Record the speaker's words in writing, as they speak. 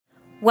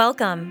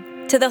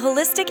Welcome to the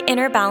Holistic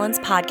Inner Balance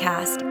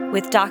Podcast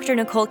with Dr.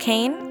 Nicole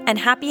Kane and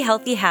Happy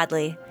Healthy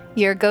Hadley,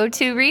 your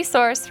go-to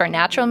resource for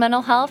natural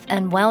mental health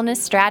and wellness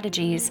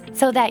strategies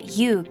so that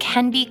you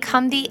can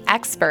become the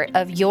expert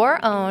of your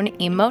own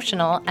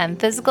emotional and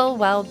physical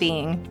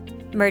well-being.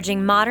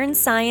 merging modern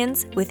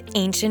science with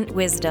ancient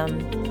wisdom.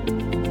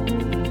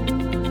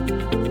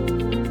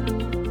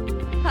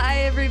 Hi,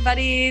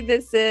 everybody.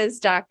 This is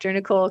Dr.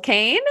 Nicole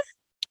Kane.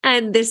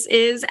 And this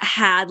is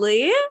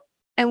Hadley.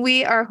 And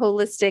we are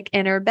Holistic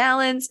Inner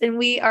Balance, and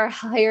we are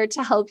hired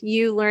to help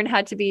you learn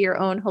how to be your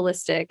own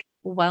holistic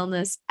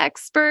wellness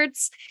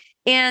experts.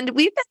 And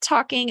we've been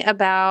talking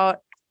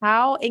about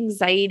how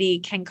anxiety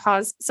can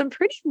cause some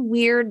pretty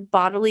weird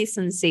bodily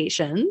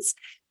sensations.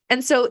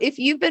 And so if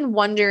you've been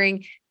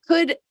wondering,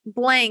 could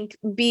blank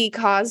be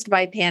caused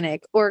by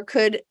panic or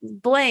could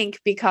blank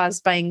be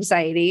caused by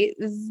anxiety?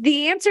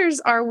 The answers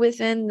are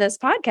within this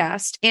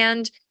podcast.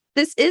 And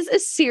this is a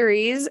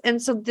series.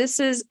 And so this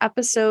is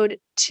episode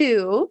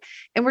 2.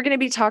 And we're going to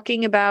be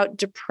talking about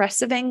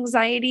depressive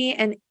anxiety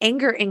and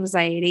anger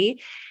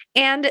anxiety.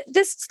 And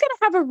this is going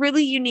to have a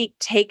really unique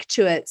take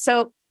to it.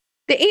 So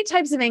the 8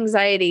 types of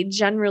anxiety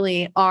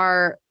generally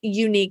are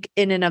unique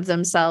in and of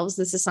themselves.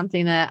 This is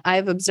something that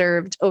I've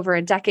observed over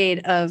a decade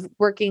of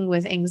working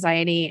with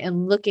anxiety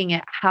and looking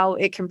at how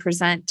it can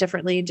present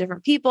differently to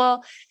different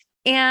people.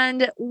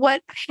 And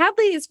what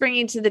Hadley is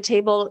bringing to the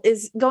table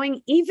is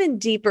going even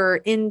deeper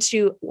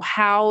into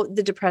how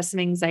the depressive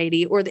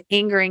anxiety or the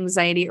anger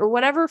anxiety or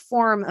whatever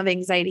form of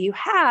anxiety you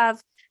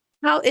have,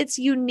 how it's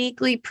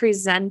uniquely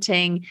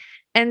presenting.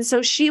 And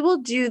so she will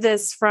do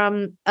this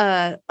from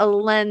a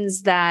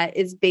lens that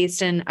is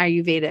based in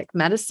Ayurvedic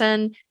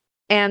medicine.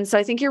 And so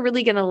I think you're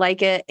really going to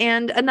like it.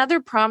 And another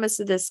promise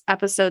of this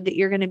episode that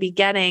you're going to be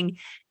getting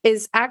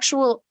is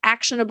actual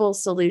actionable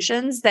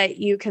solutions that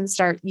you can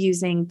start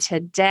using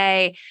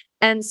today.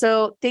 And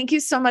so thank you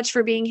so much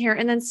for being here.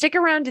 And then stick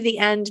around to the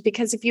end,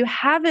 because if you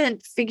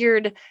haven't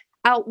figured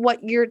out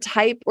what your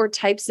type or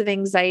types of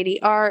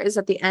anxiety are, is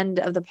at the end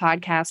of the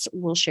podcast,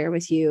 we'll share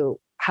with you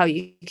how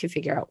you can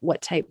figure out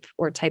what type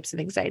or types of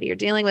anxiety you're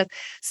dealing with.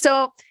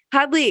 So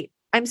Hadley,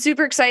 I'm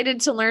super excited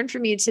to learn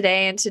from you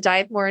today and to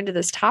dive more into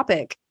this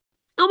topic.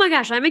 Oh my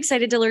gosh, I'm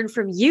excited to learn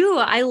from you.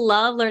 I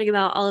love learning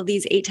about all of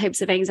these 8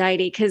 types of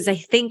anxiety because I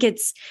think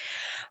it's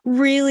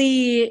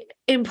really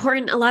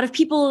important. A lot of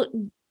people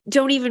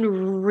don't even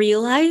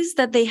realize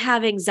that they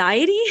have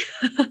anxiety.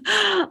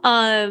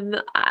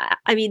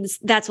 I mean,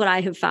 that's what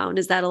I have found,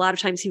 is that a lot of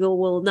times people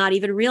will not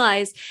even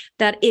realize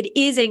that it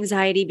is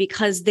anxiety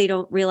because they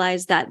don't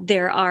realize that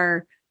there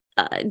are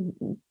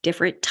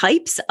different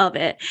types of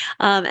it.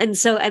 And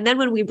then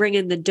when we bring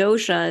in the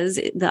doshas,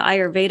 the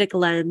Ayurvedic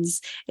lens,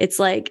 it's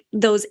like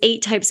those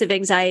 8 types of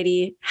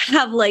anxiety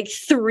have like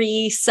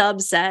 3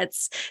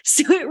 subsets.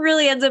 So it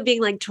really ends up being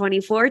like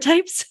 24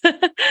 types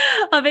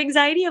of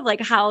anxiety, of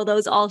like how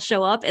those all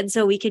show up. And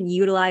so we can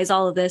utilize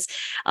all of this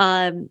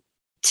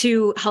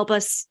to help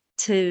us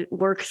to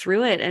work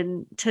through it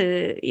and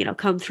to,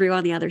 come through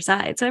on the other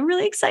side. So I'm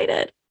really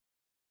excited.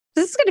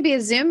 This is going to be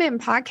a Zoom in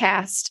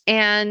podcast,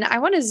 and I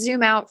want to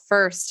zoom out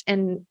first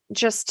and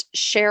just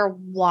share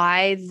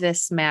why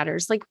this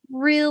matters. Like,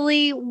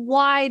 really,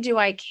 why do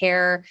I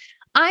care?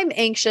 I'm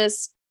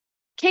anxious.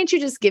 Can't you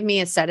just give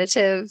me a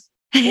sedative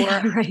or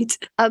right.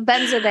 a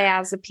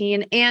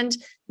benzodiazepine? And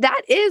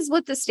that is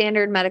what the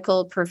standard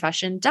medical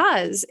profession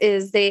does,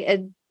 is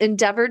they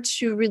endeavor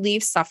to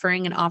relieve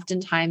suffering. And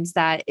oftentimes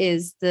that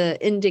is the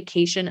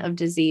indication of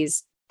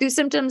disease through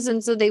symptoms.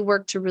 And so they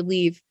work to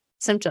relieve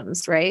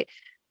symptoms, right?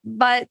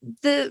 But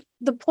the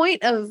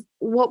point of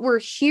what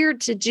we're here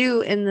to do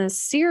in this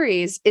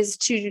series is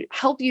to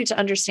help you to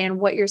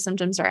understand what your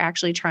symptoms are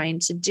actually trying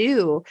to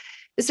do.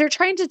 Is they're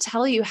trying to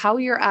tell you how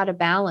you're out of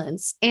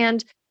balance.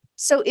 And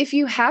so if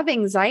you have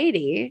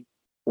anxiety,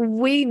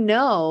 we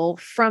know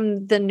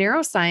from the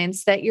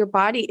neuroscience that your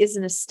body is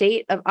in a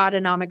state of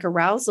autonomic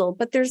arousal,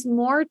 but there's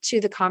more to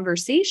the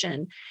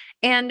conversation.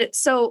 And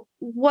so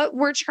what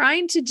we're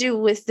trying to do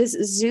with this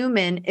Zoom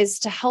in is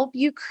to help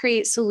you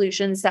create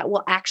solutions that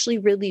will actually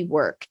really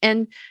work.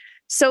 And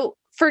so,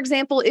 for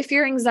example, if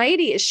your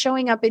anxiety is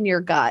showing up in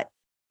your gut,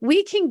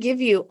 we can give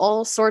you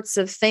all sorts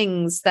of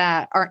things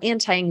that are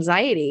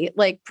anti-anxiety,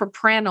 like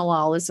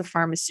propranolol is a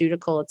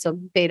pharmaceutical. It's a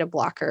beta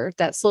blocker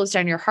that slows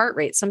down your heart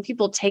rate. Some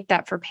people take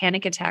that for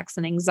panic attacks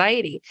and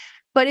anxiety.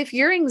 But if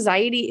your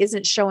anxiety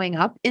isn't showing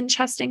up in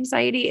chest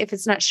anxiety, if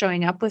it's not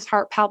showing up with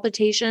heart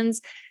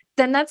palpitations,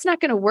 then that's not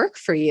going to work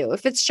for you.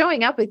 If it's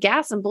showing up with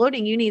gas and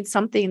bloating, you need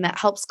something that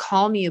helps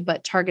calm you,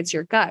 but targets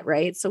your gut,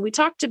 right? So we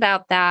talked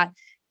about that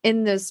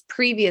in this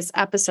previous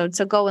episode.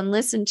 So go and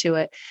listen to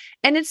it.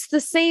 And it's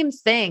the same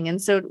thing. And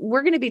so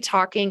we're going to be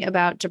talking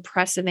about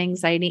depressive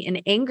anxiety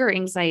and anger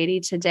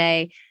anxiety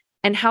today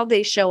and how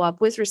they show up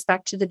with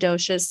respect to the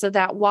doshas, so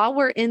that while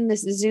we're in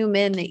this Zoom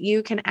in, that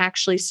you can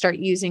actually start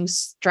using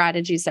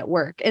strategies that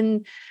work.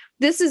 And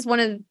this is one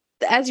of,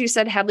 as you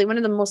said, Hadley, one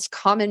of the most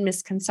common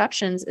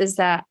misconceptions is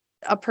that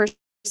a person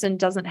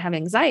doesn't have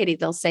anxiety.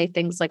 They'll say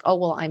things like, oh,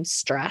 well, I'm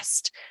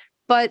stressed.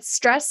 But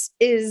stress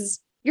is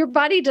your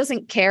body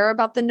doesn't care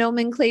about the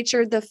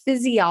nomenclature. The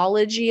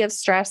physiology of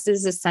stress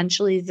is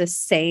essentially the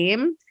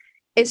same.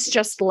 It's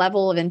just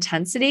level of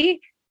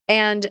intensity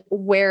and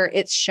where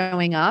it's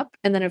showing up.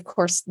 And then, of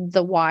course,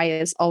 the why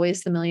is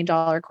always the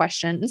 $1,000,000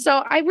 question. And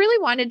so I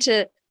really wanted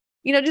to,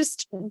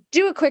 just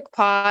do a quick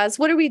pause.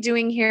 What are we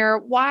doing here?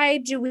 Why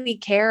do we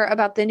care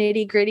about the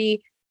nitty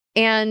gritty?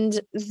 And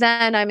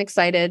then I'm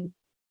excited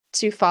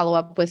to follow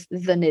up with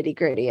the nitty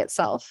gritty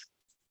itself.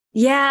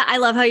 Yeah, I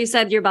love how you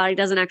said your body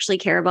doesn't actually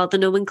care about the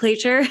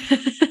nomenclature.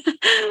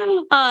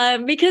 Because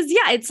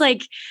it's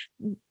like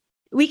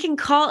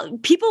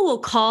people will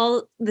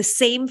call the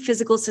same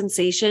physical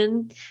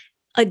sensation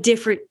a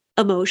different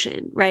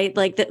emotion, right?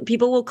 Like that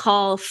people will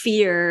call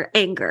fear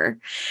anger.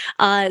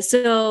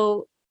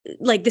 So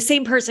like the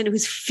same person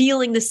who's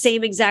feeling the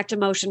same exact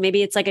emotion,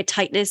 maybe it's like a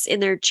tightness in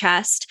their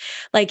chest.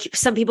 Like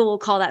some people will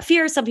call that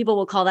fear, some people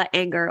will call that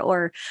anger,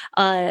 or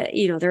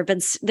there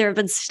have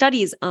been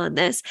studies on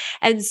this.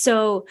 And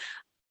so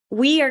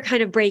we are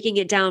kind of breaking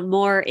it down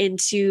more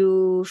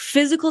into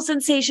physical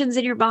sensations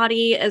in your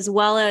body, as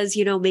well as,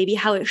 maybe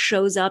how it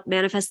shows up,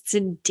 manifests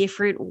in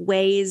different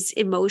ways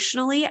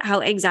emotionally,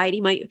 how anxiety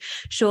might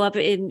show up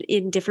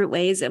in different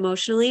ways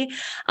emotionally.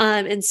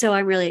 And so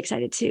I'm really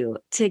excited to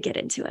get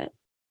into it.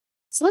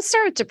 So let's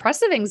start with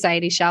depressive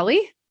anxiety, shall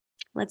we?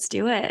 Let's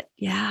do it.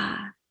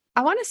 Yeah.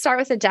 I want to start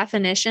with a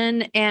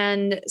definition.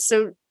 And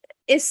so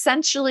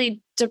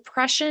essentially,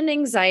 depression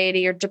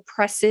anxiety or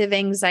depressive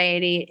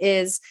anxiety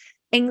is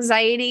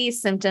anxiety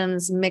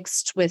symptoms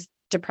mixed with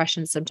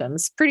depression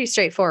symptoms. Pretty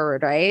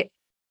straightforward, right?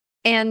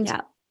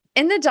 And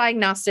in the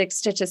Diagnostic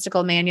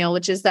Statistical Manual,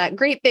 which is that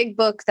great big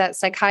book that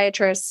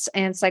psychiatrists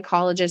and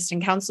psychologists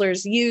and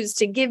counselors use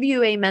to give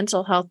you a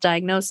mental health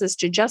diagnosis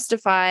to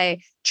justify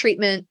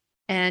treatment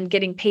and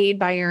getting paid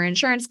by your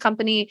insurance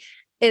company,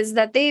 is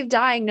that they've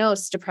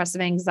diagnosed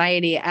depressive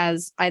anxiety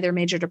as either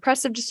major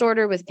depressive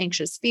disorder with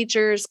anxious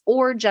features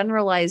or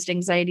generalized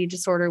anxiety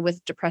disorder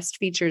with depressed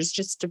features,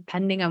 just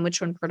depending on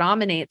which one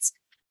predominates.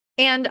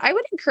 And I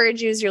would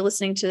encourage you, as you're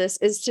listening to this,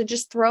 is to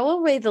just throw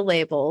away the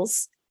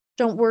labels.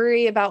 Don't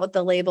worry about what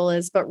the label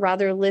is, but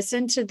rather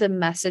listen to the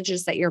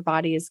messages that your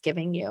body is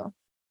giving you.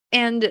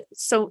 And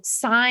so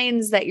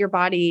signs that your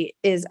body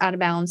is out of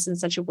balance in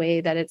such a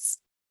way that it's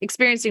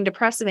experiencing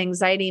depressive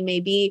anxiety may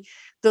be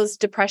those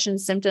depression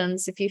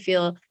symptoms. If you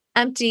feel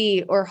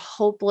empty or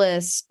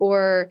hopeless,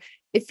 or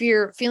if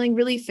you're feeling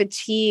really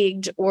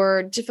fatigued,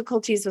 or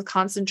difficulties with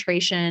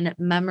concentration,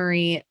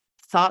 memory,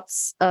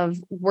 thoughts of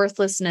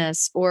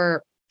worthlessness,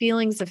 or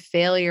feelings of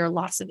failure,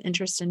 loss of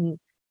interest in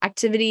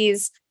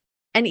activities,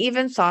 and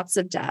even thoughts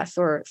of death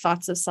or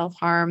thoughts of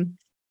self-harm.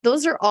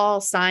 Those are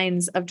all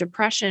signs of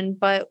depression.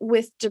 But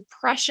with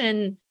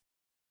depression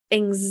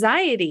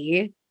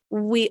anxiety,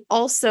 we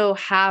also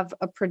have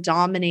a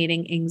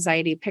predominating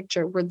anxiety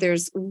picture where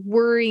there's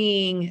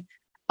worrying.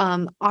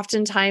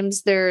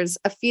 Oftentimes there's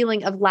a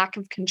feeling of lack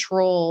of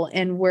control,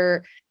 and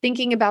we're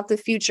thinking about the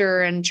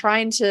future and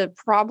trying to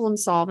problem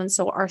solve. And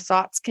so our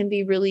thoughts can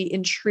be really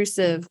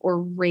intrusive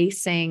or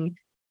racing.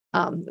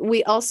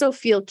 We also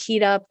feel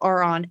keyed up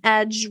or on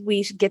edge.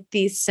 We get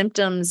these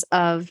symptoms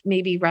of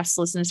maybe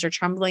restlessness or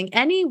trembling.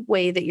 Any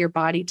way that your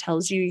body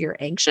tells you you're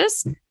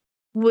anxious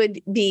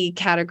would be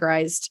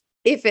categorized,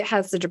 if it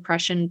has the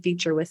depression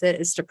feature with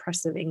it, is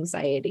depressive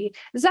anxiety.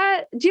 Do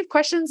you have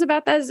questions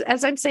about that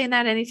as I'm saying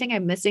that? Anything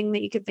I'm missing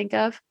that you could think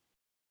of?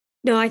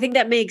 No, I think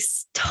that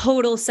makes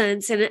total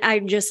sense. And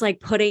I'm just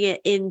like putting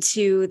it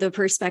into the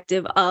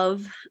perspective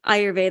of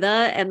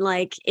Ayurveda, and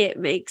like it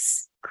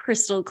makes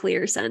crystal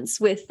clear sense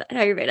with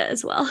Ayurveda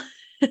as well.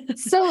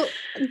 So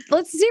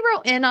let's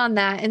zero in on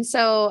that. And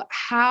so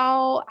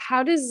how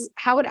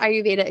would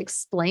Ayurveda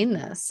explain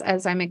this,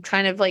 as I'm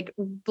kind of like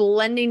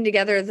blending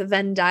together the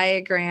Venn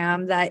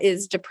diagram that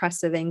is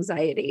depressive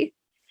anxiety?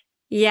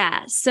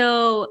 Yeah.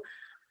 So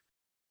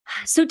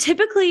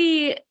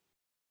typically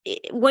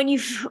when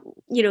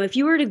if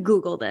you were to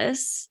Google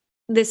this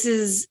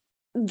is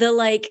the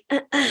like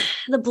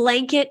the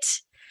blanket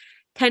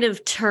kind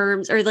of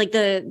terms, or like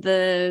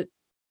the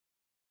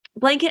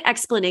blanket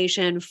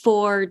explanation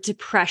for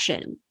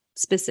depression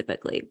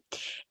specifically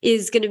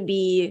is going to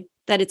be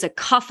that it's a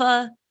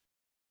kapha.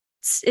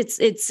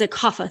 It's a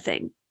kapha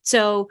thing.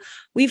 So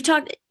we've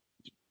talked,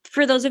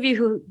 for those of you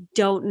who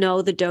don't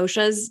know the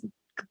doshas,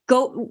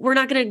 we're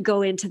not going to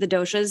go into the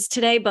doshas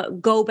today,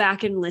 but go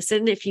back and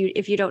listen if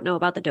you don't know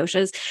about the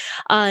doshas.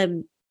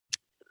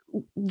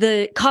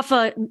 The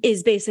kapha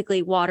is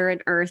basically water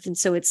and earth. And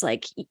so it's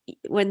like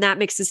when that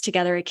mixes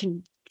together, it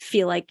can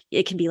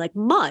be like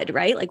mud,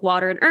 right? Like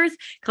water and earth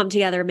come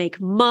together, make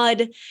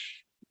mud.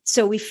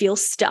 So we feel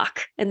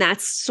stuck. And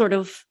that's sort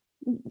of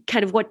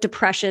kind of what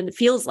depression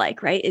feels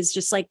like, right? Is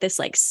just like this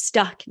like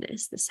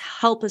stuckness, this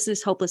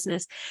helplessness,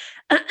 hopelessness.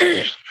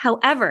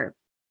 However,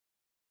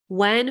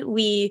 when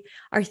we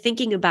are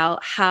thinking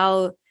about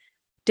how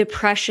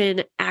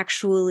depression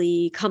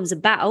actually comes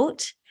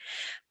about,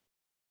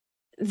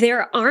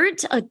 there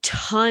aren't a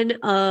ton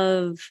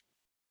of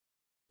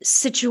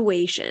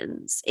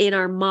situations in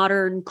our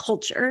modern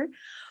culture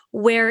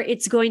where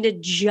it's going to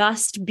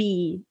just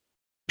be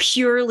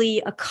purely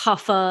a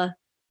kapha,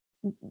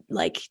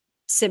 like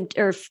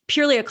or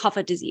purely a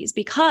kapha disease,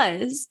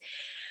 because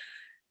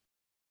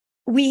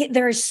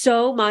there's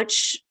so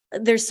much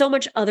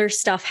other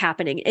stuff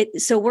happening.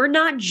 So we're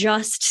not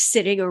just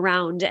sitting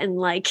around and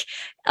like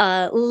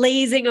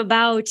lazing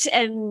about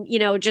and,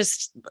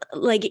 just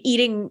like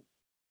eating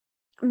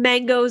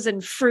mangoes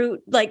and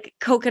fruit, like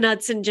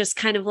coconuts, and just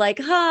kind of like,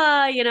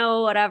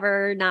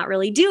 whatever, not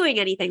really doing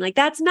anything. Like,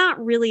 that's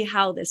not really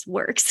how this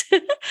works.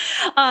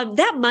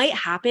 That might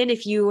happen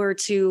if you were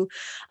to,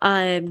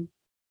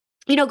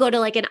 go to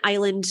like an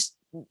island,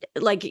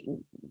 like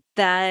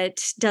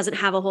that doesn't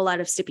have a whole lot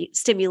of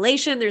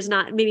stimulation. There's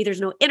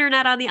no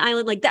internet on the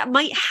island. Like, that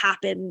might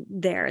happen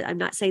there. I'm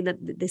not saying that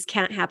this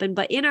can't happen,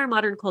 but in our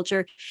modern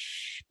culture,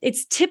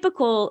 it's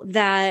typical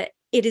that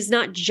it is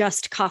not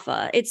just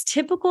kapha. It's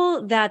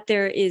typical that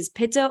there is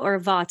pitta or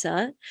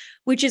vata,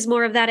 which is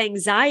more of that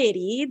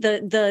anxiety,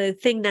 the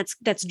thing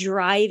that's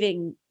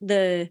driving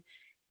the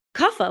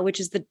kapha, which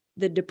is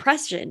the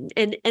depression.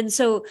 And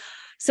so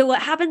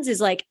what happens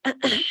is like,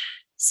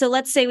 so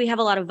let's say we have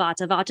a lot of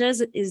vata.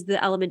 Vata is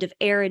the element of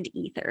air and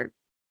ether.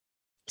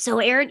 So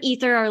air and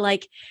ether are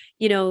like,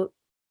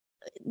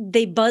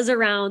 they buzz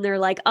around. They're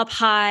like up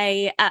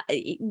high.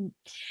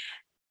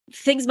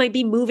 Things might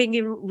be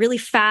moving really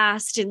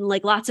fast in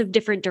like lots of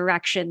different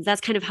directions. That's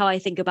kind of how I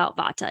think about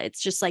vata.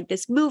 It's just like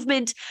this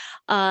movement,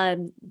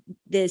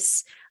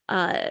 this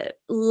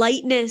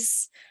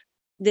lightness,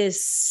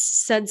 this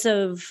sense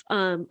of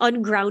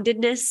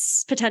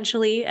ungroundedness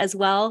potentially as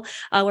well.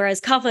 Whereas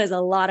kapha is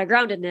a lot of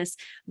groundedness.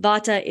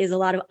 Vata is a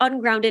lot of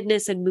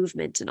ungroundedness and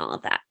movement and all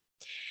of that.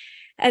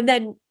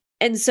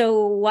 And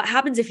so what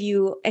happens if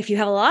you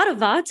have a lot of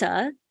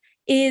vata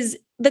is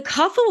the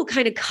kapha will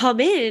kind of come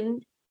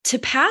in to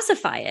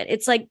pacify it.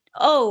 It's like,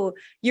 oh,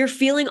 you're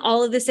feeling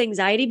all of this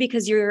anxiety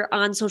because you're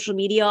on social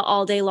media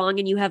all day long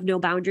and you have no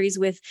boundaries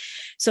with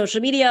social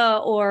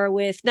media or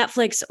with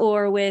Netflix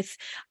or with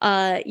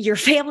your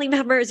family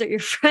members or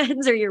your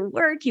friends or your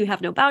work. You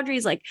have no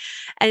boundaries,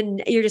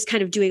 and you're just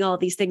kind of doing all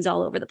of these things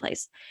all over the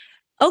place.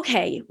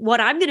 Okay,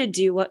 what I'm going to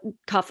do, what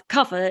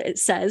kapha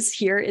says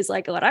here is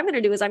like, what I'm going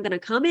to do is I'm going to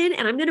come in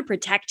and I'm going to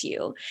protect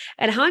you.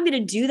 And how I'm going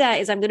to do that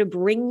is I'm going to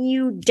bring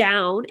you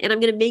down and I'm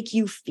going to make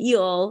you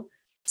feel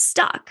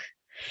stuck.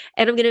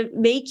 And I'm going to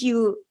make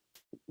you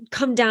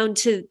come down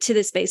to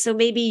this space. So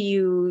maybe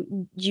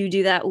you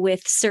do that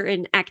with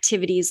certain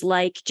activities,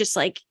 like just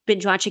like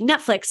binge watching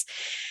Netflix,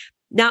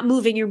 not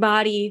moving your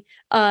body.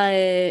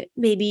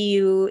 Maybe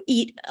you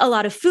eat a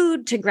lot of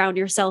food to ground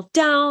yourself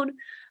down.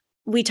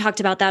 We talked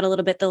about that a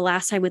little bit the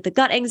last time with the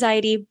gut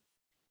anxiety.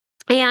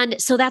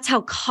 And so that's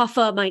how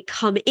kapha might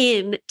come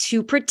in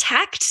to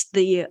protect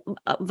the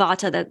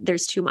vata that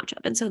there's too much of.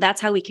 And so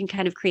that's how we can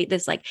kind of create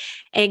this like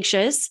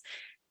anxious,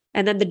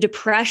 and then the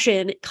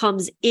depression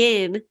comes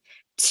in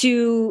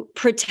to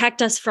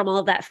protect us from all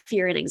of that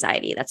fear and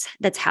anxiety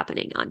that's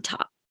happening on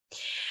top.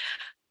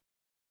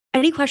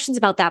 Any questions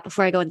about that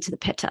before I go into the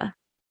pitta?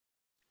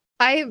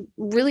 I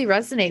really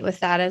resonate with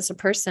that as a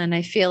person.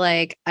 I feel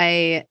like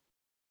I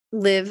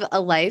live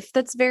a life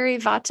that's very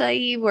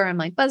vata-y, where I'm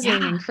like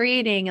buzzing and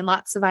creating and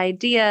lots of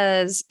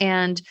ideas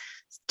and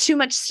too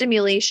much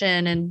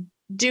stimulation and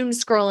doom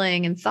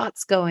scrolling and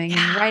thoughts going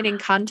and writing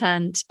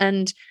content.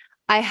 And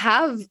I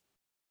have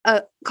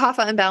a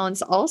kapha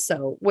imbalance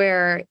also,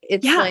 where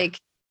it's like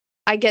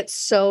I get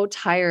so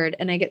tired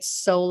and I get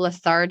so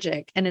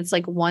lethargic. And it's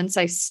like, once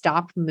I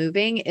stop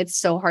moving, it's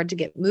so hard to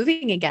get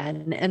moving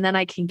again. And then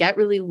I can get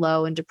really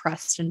low and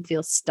depressed and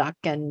feel stuck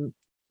and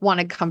want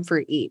to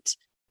comfort eat.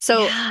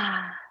 So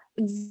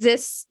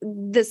this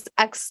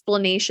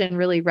explanation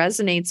really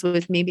resonates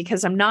with me,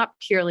 because I'm not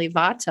purely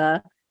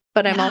vata,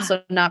 but I'm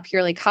also not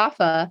purely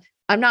kapha.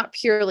 I'm not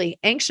purely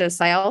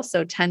anxious. I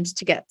also tend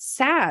to get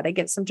sad. I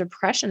get some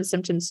depression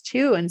symptoms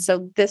too. And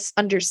so this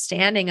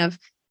understanding of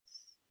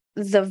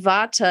the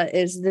vata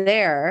is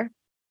there,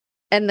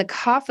 and the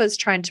kapha is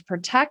trying to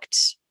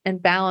protect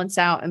and balance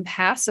out and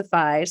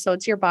pacify. So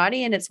it's your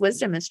body and its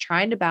wisdom is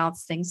trying to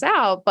balance things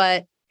out.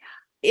 But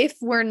if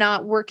we're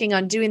not working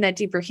on doing that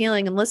deeper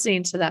healing and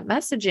listening to that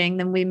messaging,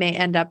 then we may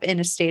end up in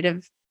a state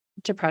of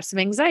depressive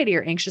anxiety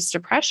or anxious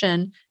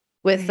depression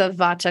with the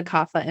vata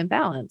kapha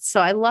imbalance.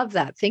 So I love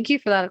that. Thank you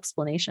for that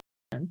explanation.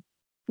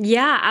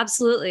 Yeah,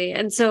 absolutely.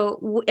 And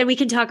so, and we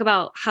can talk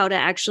about how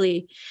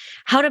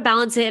to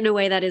balance it in a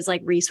way that is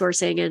like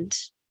resourcing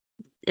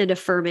and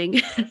affirming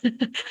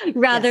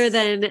rather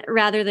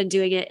than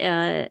doing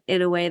it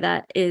in a way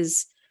that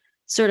is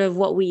sort of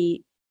what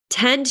we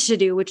tend to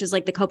do, which is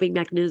like the coping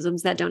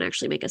mechanisms that don't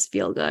actually make us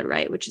feel good,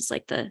 right? Which is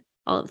like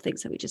all of the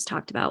things that we just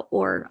talked about,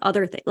 or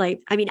other things.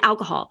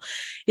 Alcohol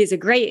is a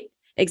great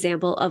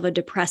example of a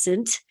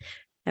depressant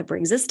that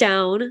brings us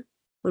down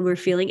when we're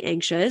feeling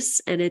anxious.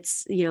 And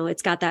it's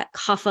got that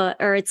kapha,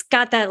 or it's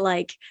got that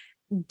like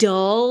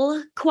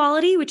dull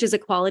quality, which is a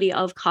quality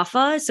of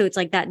kapha. So it's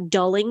like that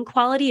dulling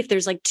quality. If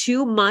there's like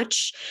too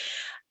much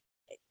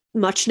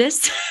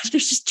muchness.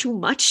 There's just too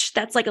much.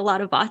 That's like a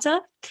lot of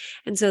vata.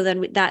 And so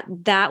then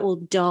that will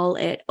dull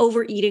it.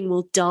 Overeating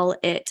will dull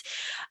it.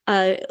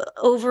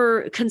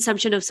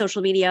 Overconsumption of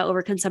social media,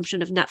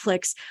 overconsumption of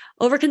Netflix,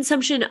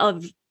 overconsumption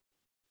of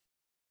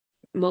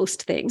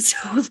most things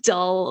will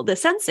dull the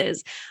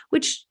senses,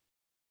 which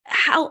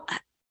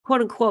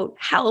quote unquote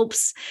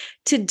helps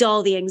to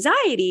dull the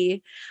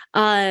anxiety.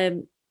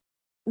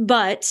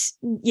 But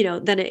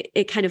then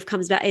it kind of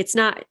comes back. It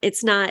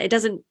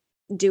doesn't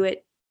do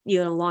it,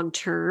 long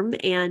term,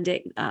 and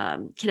it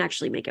can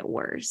actually make it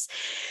worse.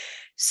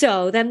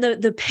 So then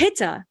the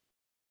pitta,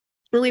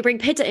 when we bring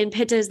pitta in,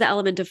 pitta is the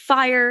element of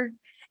fire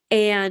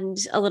and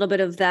a little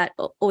bit of that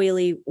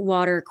oily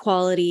water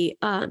quality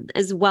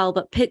as well.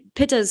 But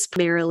pitta is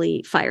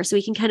primarily fire. So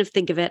we can kind of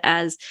think of it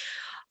as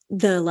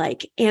the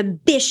like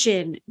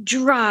ambition,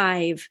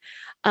 drive.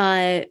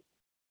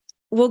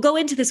 We'll go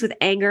into this with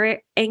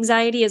anger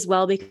anxiety as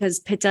well, because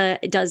pitta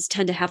does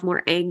tend to have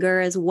more anger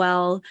as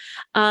well.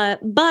 But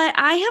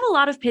I have a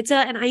lot of pitta,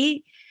 and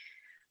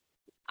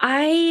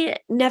I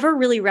never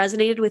really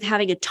resonated with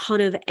having a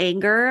ton of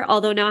anger,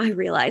 although now I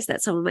realize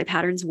that some of my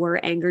patterns were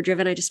anger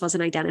driven. I just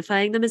wasn't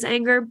identifying them as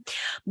anger.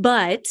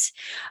 But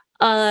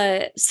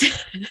some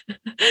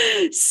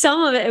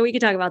of it, and we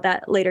can talk about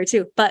that later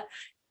too. But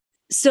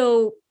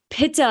so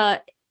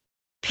pitta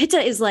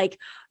is like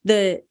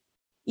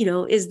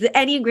is the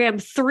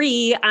Enneagram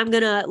 3. I'm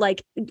going to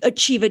like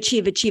achieve.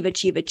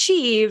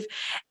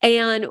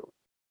 And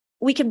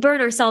we can burn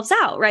ourselves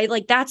out, right?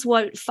 Like that's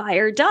what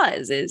fire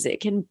does, is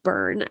it can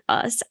burn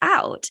us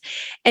out.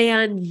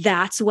 And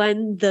that's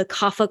when the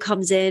kapha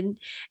comes in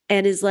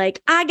and is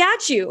like, I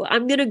got you.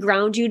 I'm going to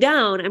ground you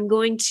down. I'm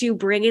going to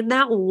bring in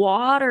that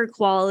water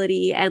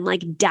quality and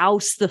like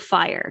douse the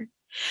fire.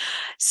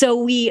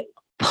 So we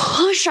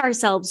push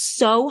ourselves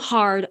so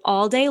hard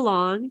all day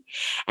long.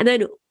 And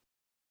then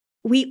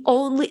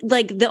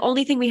the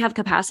only thing we have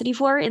capacity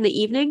for in the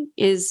evening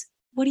is,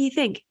 what do you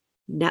think?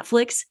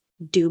 Netflix,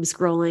 doom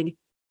scrolling,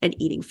 and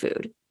eating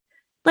food.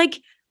 Like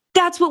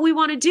that's what we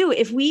want to do.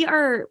 If we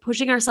are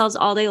pushing ourselves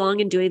all day long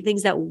and doing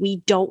things that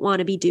we don't want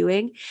to be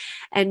doing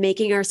and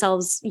making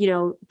ourselves,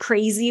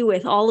 crazy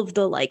with all of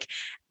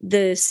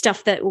the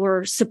stuff that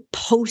we're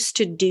supposed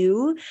to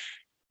do,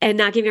 and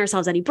not giving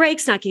ourselves any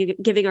breaks, not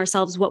giving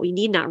ourselves what we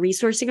need, not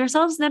resourcing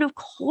ourselves, then of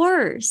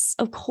course,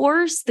 the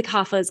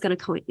kapha is going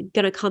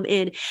to come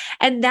in.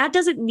 And that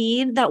doesn't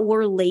mean that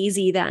we're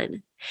lazy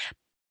then.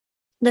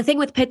 The thing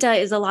with pitta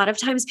is a lot of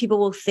times people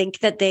will think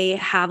that they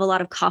have a lot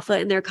of kapha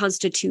in their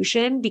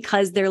constitution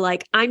because they're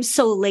like, I'm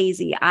so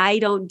lazy. I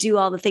don't do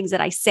all the things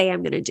that I say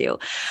I'm going to do.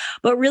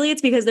 But really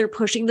it's because they're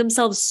pushing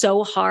themselves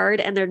so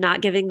hard and they're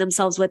not giving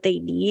themselves what they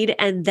need.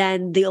 And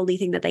then the only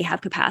thing that they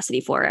have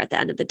capacity for at the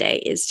end of the day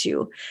is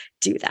to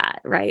do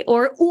that, right?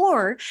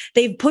 Or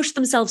they've pushed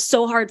themselves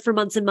so hard for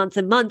months and months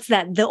and months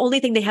that the only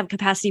thing they have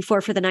capacity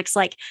for the next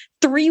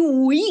 3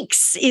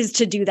 weeks is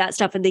to do that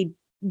stuff. And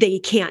they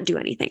can't do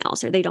anything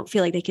else, or they don't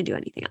feel like they can do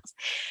anything else.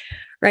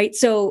 Right.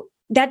 So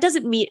that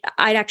doesn't mean,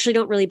 I actually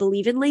don't really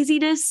believe in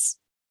laziness.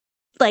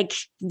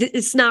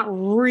 It's not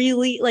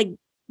really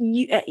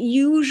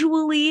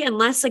usually,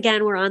 unless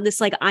again, we're on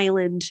this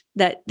island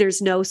that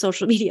there's no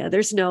social media.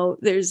 You're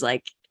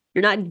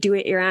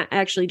not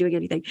actually doing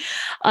anything.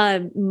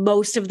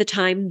 Most of the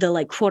time,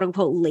 the quote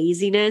unquote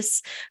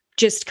laziness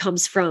just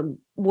comes from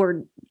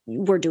we're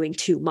doing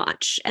too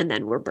much and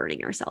then we're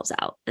burning ourselves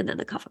out, and then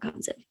the kapha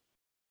comes in.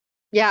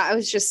 Yeah, I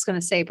was just going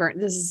to say,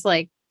 this is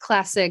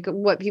classic,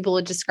 what people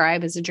would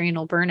describe as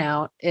adrenal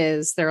burnout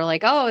is they're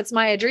like, oh, it's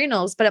my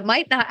adrenals, but it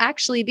might not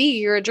actually be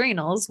your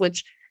adrenals,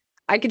 which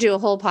I could do a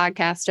whole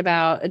podcast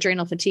about.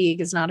 Adrenal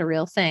fatigue is not a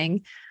real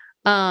thing.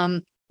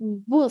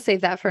 We'll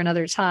save that for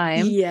another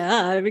time.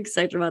 Yeah, I'm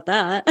excited about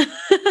that.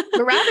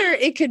 But rather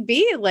it could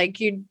be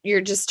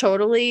you're just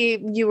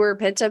totally, you were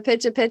pitta,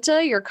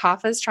 your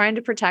kapha is trying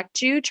to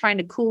protect you, trying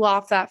to cool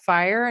off that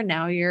fire. And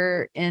now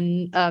you're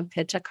in a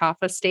pitta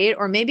kapha state,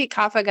 or maybe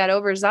kapha got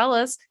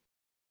overzealous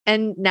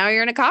and now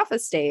you're in a kapha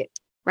state.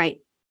 Right.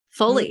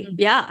 Fully. Mm-hmm.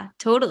 Yeah,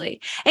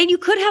 totally. And you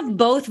could have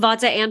both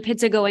vata and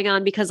pitta going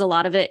on, because a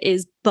lot of it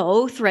is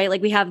both, right?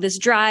 We have this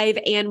drive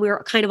and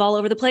we're kind of all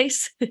over the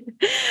place.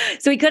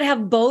 So we could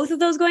have both of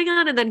those going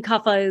on. And then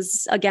kapha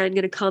is again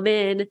going to come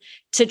in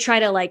to try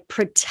to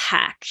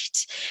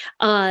protect,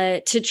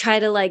 to try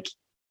to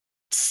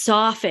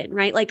soften,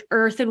 right?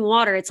 Earth and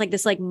water. It's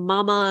this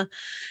mama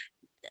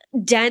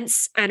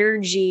dense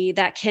energy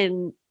that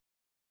can,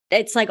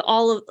 it's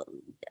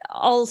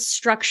all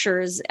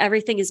structures,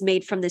 everything is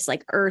made from this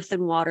earth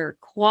and water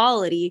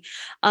quality,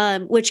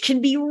 which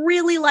can be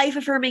really life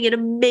affirming and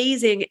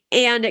amazing.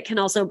 And it can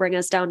also bring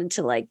us down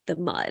into the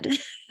mud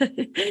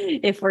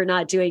if we're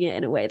not doing it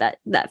in a way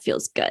that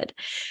feels good.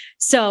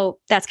 So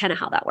that's kind of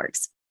how that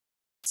works.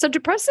 So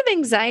depressive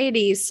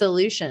anxiety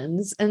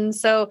solutions. And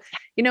so,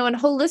 in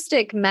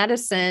holistic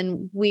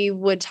medicine, we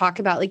would talk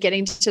about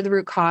getting to the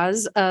root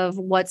cause of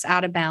what's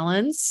out of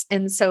balance.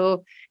 And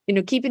so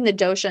keeping the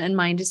dosha in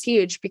mind is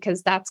huge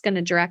because that's going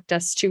to direct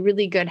us to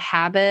really good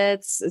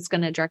habits. It's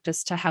going to direct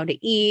us to how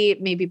to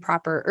eat, maybe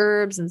proper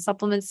herbs and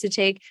supplements to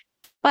take.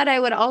 But I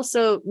would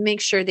also make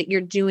sure that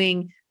you're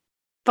doing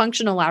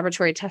functional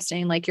laboratory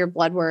testing, like your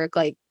blood work,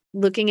 like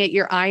looking at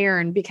your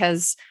iron,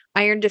 because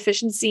iron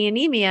deficiency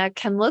anemia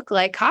can look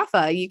like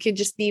kapha. You could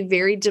just be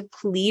very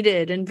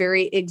depleted and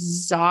very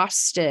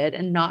exhausted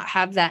and not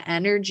have that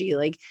energy.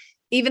 Like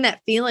even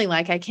that feeling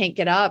like I can't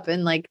get up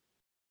and like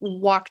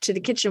walk to the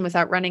kitchen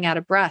without running out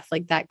of breath.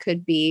 Like that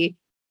could be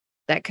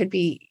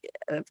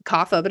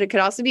kapha, but it could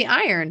also be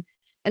iron.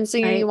 And so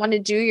you want to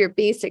do your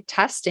basic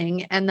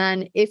testing. And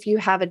then if you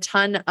have a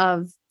ton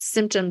of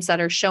symptoms that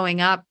are showing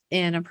up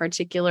in a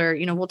particular,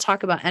 we'll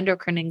talk about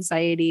endocrine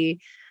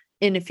anxiety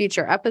in a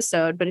future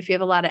episode, but if you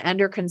have a lot of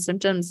endocrine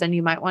symptoms, then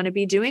you might want to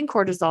be doing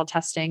cortisol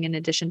testing in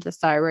addition to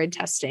thyroid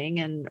testing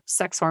and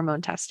sex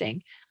hormone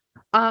testing.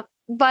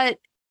 But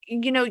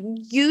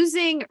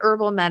using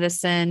herbal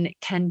medicine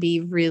can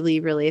be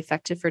really, really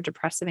effective for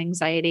depressive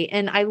anxiety.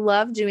 And I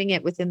love doing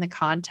it within the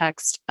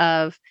context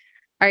of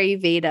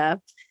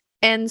Ayurveda.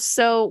 And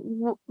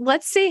so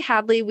let's say,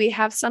 Hadley, we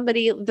have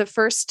somebody, the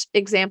first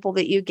example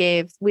that you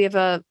gave, we have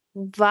a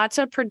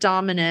Vata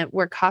predominant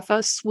where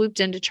kapha swooped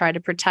in to try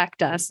to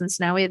protect us. And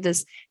so now we have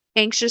this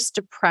anxious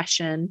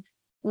depression.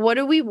 What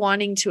are we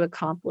wanting to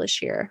accomplish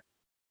here?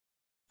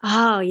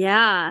 Oh,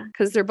 yeah.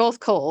 Because they're both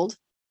cold.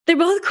 They're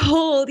both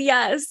cold.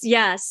 Yes.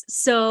 Yes.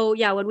 So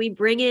yeah, when we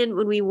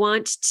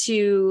want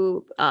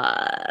to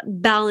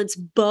balance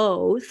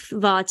both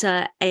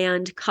Vata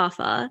and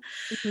Kapha.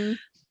 Mm-hmm.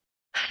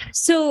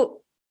 So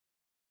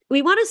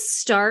we want to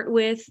start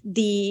with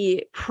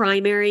the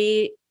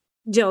primary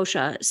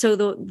dosha. So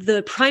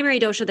the primary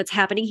dosha that's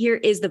happening here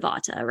is the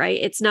Vata, right?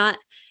 It's not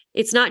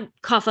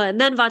Kapha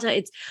and then Vata.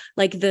 It's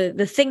like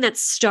the thing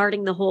that's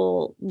starting the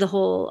whole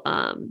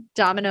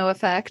domino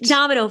effect.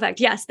 Domino effect.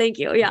 Yes, thank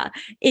you. Yeah,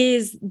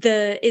 is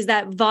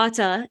that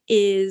Vata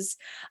is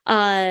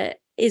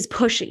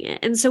pushing it,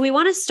 and so we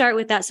want to start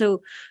with that.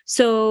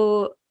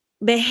 So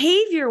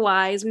behavior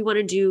wise, we want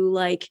to do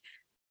like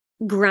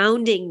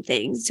grounding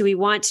things. So we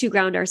want to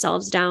ground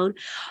ourselves down.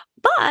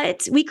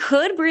 But we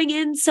could bring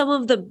in some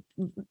of the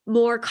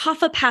more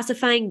kapha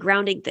pacifying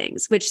grounding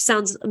things, which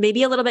sounds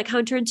maybe a little bit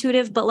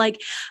counterintuitive, but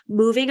like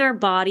moving our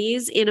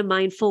bodies in a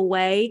mindful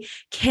way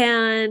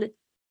can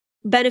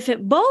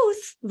benefit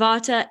both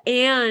Vata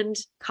and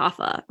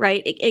kapha,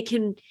 right?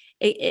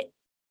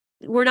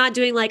 We're not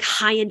doing like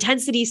high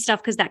intensity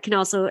stuff because that can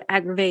also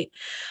aggravate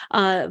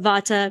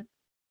Vata.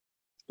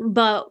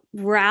 But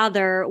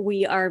rather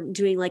we are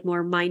doing like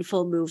more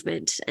mindful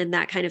movement and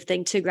that kind of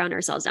thing to ground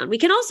ourselves down. We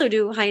can also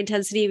do high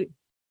intensity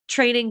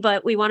training,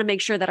 but we want to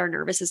make sure that our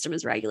nervous system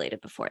is regulated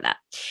before that,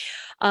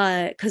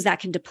 because that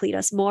can deplete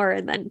us more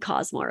and then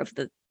cause more of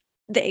the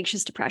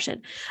anxious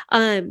depression.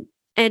 And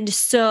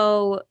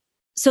so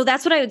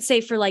that's what I would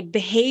say for like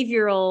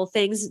behavioral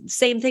things.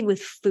 Same thing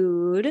with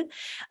food,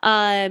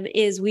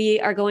 is we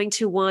are going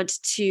to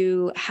want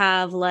to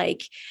have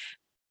like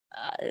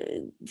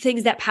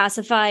things that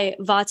pacify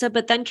Vata,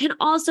 but then can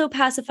also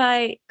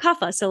pacify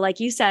Kapha. So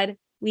like you said,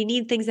 we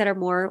need things that are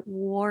more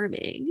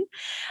warming,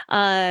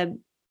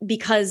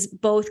 because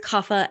both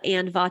Kapha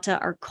and Vata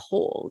are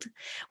cold.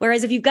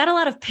 Whereas if you've got a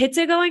lot of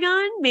Pitta going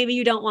on, maybe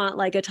you don't want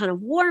like a ton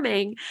of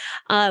warming.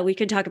 We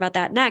can talk about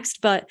that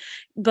next, but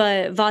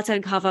Vata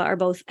and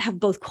Kapha have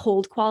both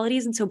cold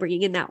qualities. And so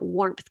bringing in that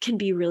warmth can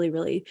be really,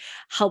 really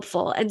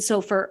helpful. And so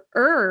for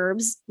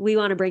herbs, we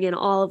want to bring in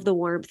all of the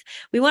warmth.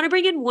 We want to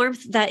bring in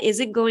warmth that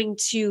isn't going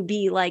to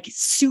be like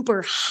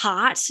super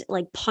hot,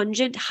 like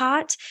pungent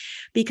hot,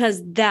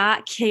 because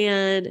that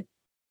can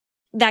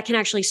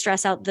actually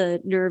stress out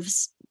the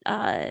nerves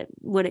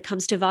when it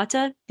comes to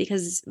Vata,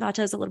 because Vata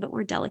is a little bit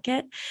more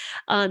delicate.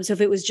 So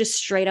if it was just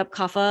straight up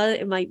Kapha,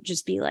 it might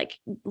just be like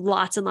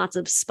lots and lots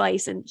of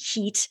spice and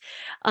heat.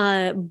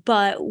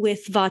 But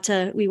with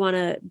Vata, we want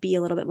to be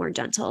a little bit more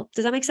gentle.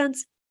 Does that make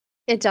sense?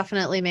 It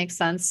definitely makes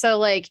sense. So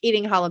like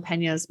eating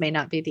jalapenos may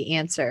not be the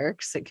answer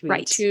because it can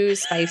be too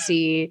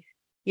spicy.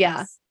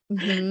 Yeah.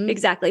 Mm-hmm.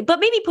 Exactly.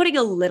 But maybe putting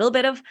a little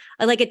bit of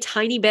like a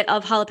tiny bit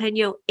of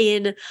jalapeno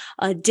in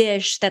a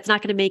dish that's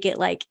not going to make it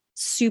like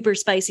super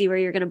spicy where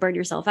you're going to burn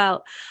yourself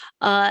out.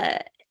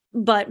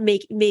 But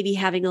maybe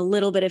having a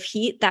little bit of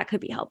heat that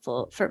could be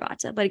helpful for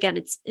Vata. But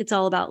again, it's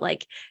all about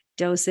like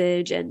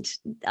dosage and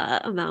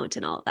amount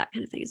and all of that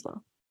kind of thing as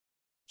well.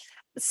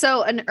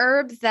 So an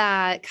herb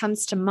that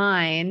comes to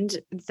mind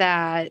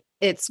that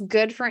it's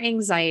good for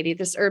anxiety.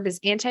 This herb is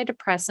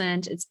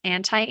antidepressant. It's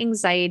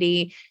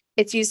anti-anxiety.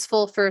 It's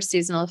useful for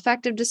seasonal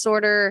affective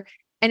disorder,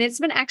 and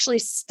it's been actually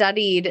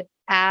studied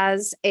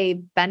as a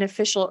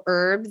beneficial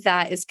herb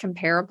that is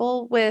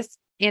comparable with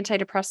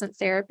antidepressant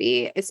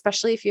therapy,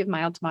 especially if you have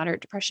mild to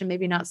moderate depression,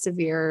 maybe not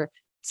severe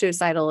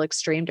suicidal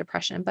extreme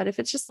depression. But if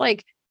it's just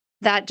like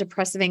that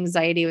depressive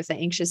anxiety with the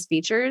anxious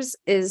features,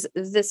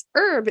 this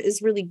herb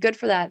is really good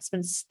for that. It's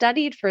been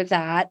studied for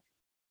that.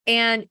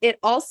 And it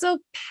also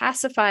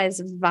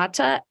pacifies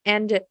Vata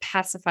and it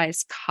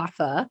pacifies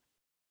Kapha.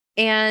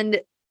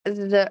 And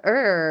the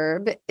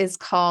herb is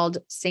called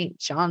St.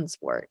 John's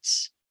wort.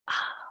 Oh,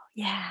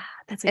 yeah,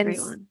 that's a And great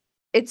one.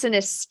 it's an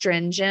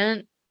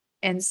astringent.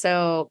 And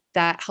so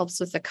that helps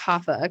with the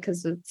kapha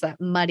because it's that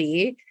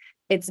muddy.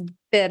 It's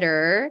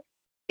bitter.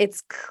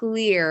 It's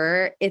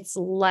clear. It's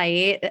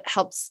light. It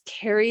helps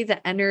carry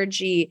the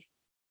energy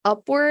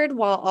upward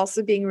while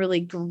also being really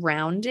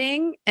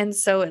grounding. And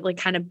so it like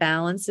kind of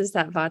balances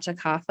that vata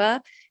kapha.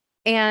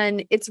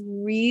 And it's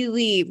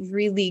really,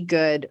 really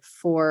good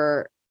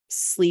for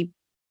sleep,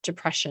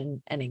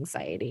 depression, and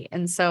anxiety.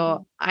 And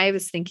so I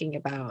was thinking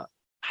about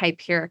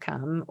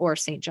Hypericum or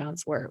St.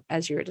 John's wort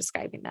as you were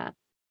describing that.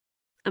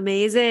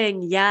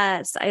 Amazing.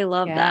 Yes, I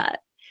love Yeah. that.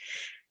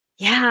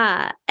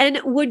 Yeah. And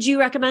would you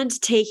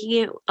recommend taking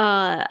it?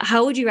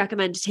 How would you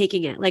recommend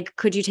taking it? Like,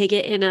 could you take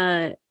it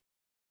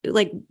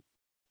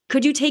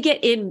could you take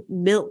it in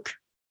milk?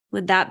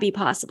 Would that be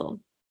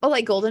possible? Oh,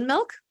 like golden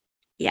milk?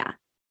 Yeah.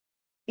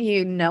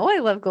 You know, I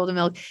love golden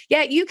milk.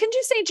 Yeah, you can do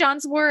St.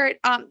 John's wort.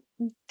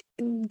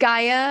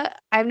 Gaia,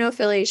 I have no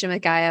affiliation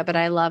with Gaia, but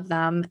I love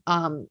them.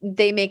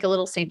 They make a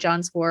little St.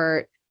 John's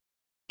wort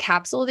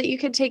capsule that you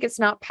can take. It's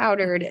not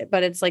powdered,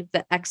 but it's like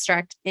the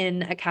extract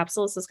in a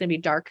capsule. So it's going to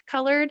be dark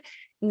colored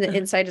and the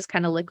inside is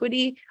kind of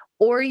liquidy.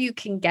 Or you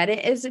can get it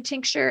as a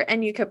tincture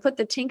and you could put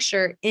the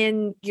tincture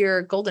in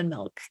your golden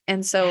milk.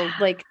 And so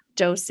like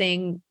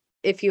dosing,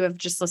 if you have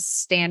just a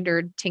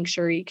standard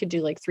tincture, you could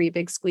do like 3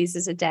 big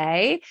squeezes a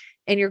day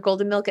in your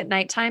golden milk at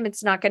nighttime.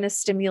 It's not going to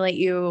stimulate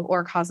you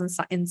or cause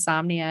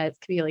insomnia. It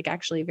could be like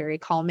actually very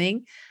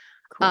calming.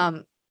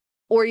 Cool.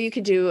 Or you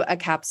could do a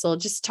capsule.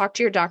 Just talk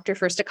to your doctor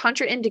first. A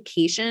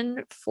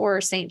contraindication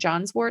for St.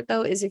 John's wort,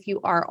 though, is if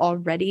you are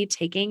already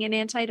taking an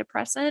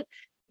antidepressant,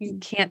 you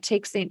can't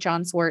take St.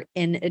 John's wort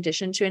in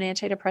addition to an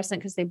antidepressant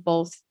because they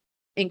both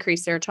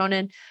increase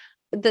serotonin.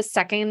 The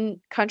second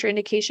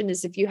contraindication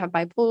is if you have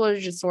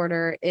bipolar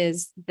disorder,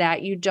 is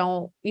that you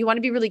want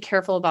to be really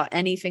careful about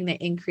anything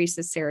that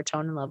increases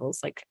serotonin levels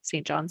like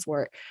St. John's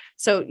wort.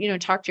 So,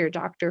 talk to your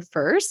doctor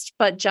first,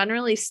 but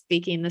generally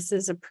speaking, this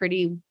is a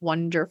pretty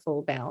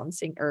wonderful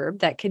balancing herb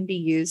that can be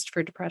used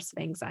for depressive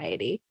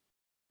anxiety.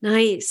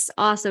 Nice.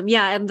 Awesome.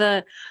 Yeah.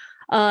 And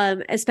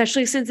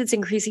especially since it's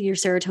increasing your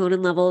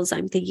serotonin levels,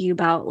 I'm thinking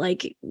about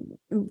like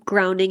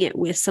grounding it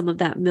with some of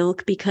that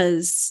milk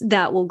because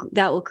that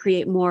will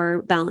create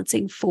more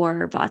balancing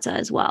for vata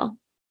as well.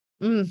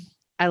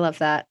 I love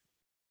that.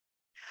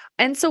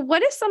 And so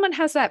what if someone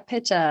has that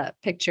pitta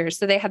picture?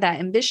 So they have that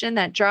ambition,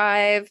 that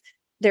drive,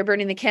 they're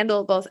burning the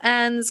candle at both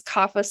ends,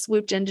 kapha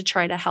swooped in to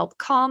try to help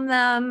calm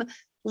them.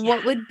 Yeah.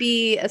 What would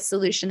be a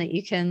solution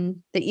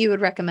that you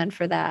would recommend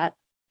for that?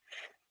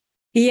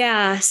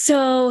 Yeah.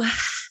 So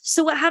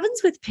what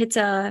happens with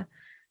pitta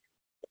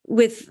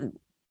with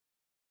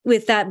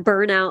that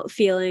burnout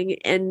feeling,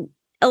 and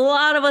a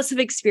lot of us have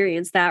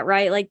experienced that,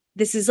 right? Like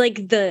this is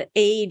like the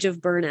age of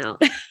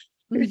burnout.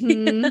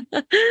 Mm-hmm.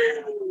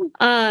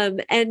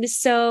 And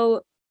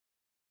so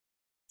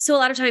a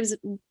lot of times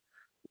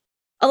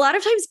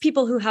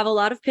people who have a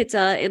lot of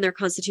pitta in their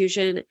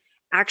constitution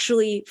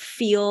actually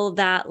feel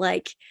that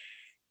like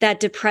that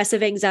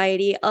depressive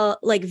anxiety,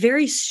 like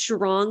very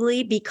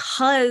strongly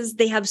because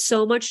they have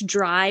so much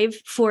drive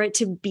for it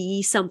to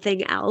be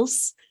something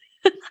else.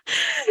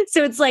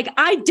 So it's like,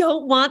 I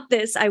don't want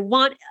this. I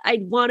want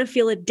to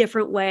feel a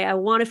different way. I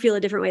want to feel a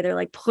different way. They're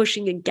like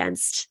pushing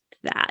against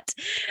that.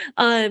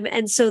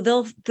 And so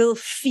they'll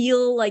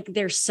feel like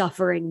they're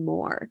suffering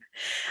more,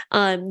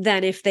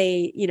 than if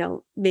they,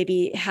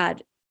 maybe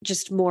had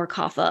just more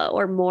kapha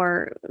or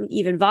more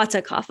even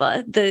vata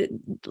kapha.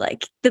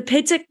 The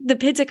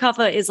pitta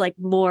kapha is like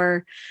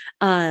more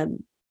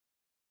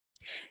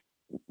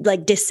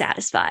like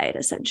dissatisfied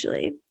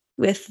essentially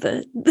with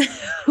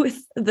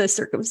the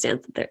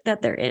circumstance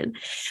that they're in.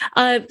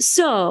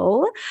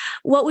 So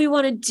what we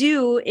want to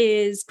do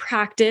is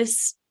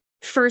practice,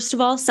 first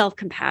of all,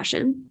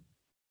 self-compassion.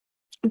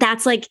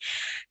 That's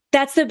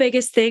the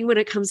biggest thing when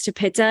it comes to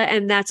pitta.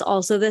 And that's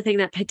also the thing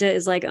that pitta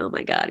is like, oh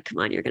my God, come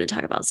on, you're going to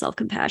talk about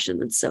self-compassion.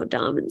 That's so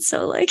dumb. And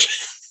so like,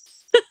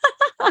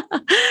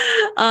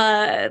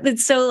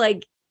 it's so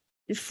like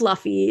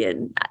fluffy.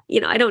 And,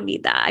 I don't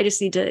need that.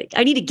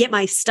 I need to get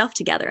my stuff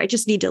together. I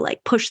just need to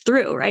like push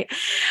through. Right.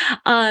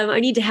 I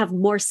need to have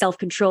more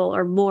self-control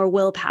or more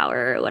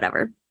willpower or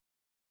whatever.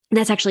 And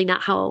that's actually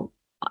not how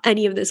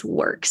any of this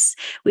works.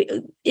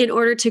 In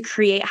order to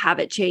create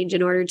habit change,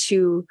 in order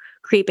to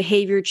create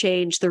behavior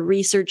change, the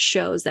research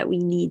shows that we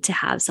need to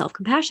have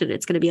self-compassion.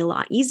 It's going to be a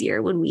lot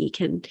easier when we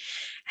can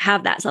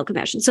have that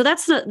self-compassion. So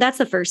that's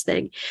the first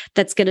thing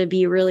that's going to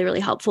be really, really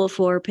helpful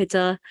for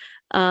pitta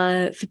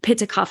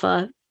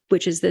kapha,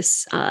 which is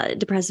this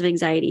depressive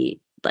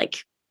anxiety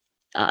like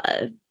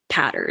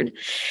pattern.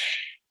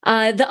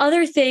 The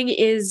other thing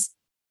is,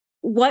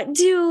 what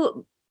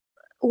do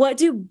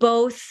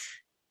both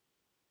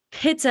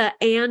pitta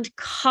and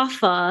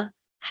kapha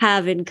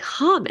have in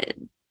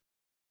common?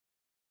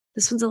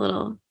 This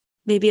one's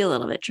maybe a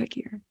little bit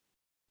trickier.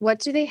 What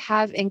do they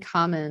have in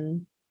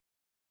common?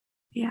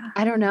 Yeah.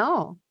 I don't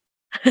know.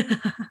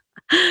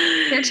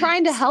 They're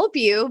trying to help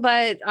you,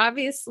 but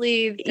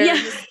obviously they're Yeah.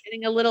 just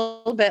getting a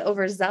little bit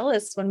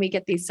overzealous when we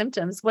get these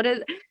symptoms.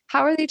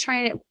 How are they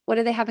what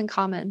do they have in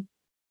common?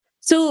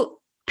 So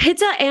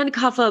Pitta and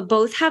Kapha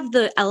both have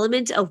the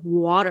element of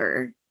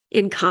water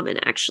in common,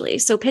 actually.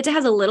 So Pitta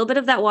has a little bit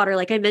of that water,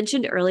 like I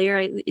mentioned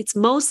earlier. It's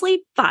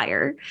mostly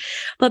fire,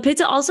 but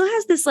Pitta also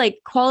has this like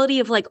quality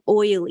of like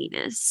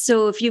oiliness.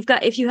 So if you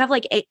have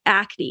like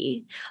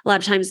acne, a lot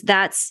of times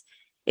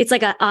it's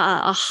like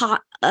a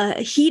hot,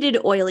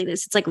 heated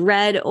oiliness. It's like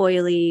red,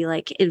 oily,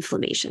 like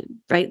inflammation,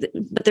 right?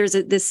 But there's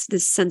this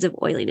sense of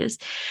oiliness.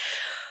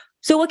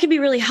 So what can be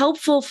really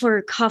helpful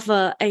for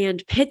Kapha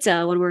and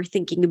Pitta when we're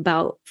thinking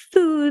about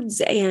foods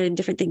and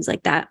different things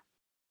like that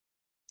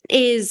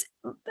is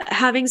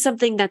having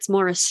something that's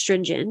more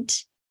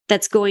astringent,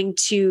 that's going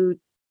to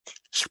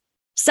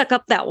suck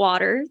up that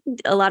water.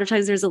 A lot of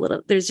times there's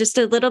just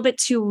a little bit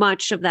too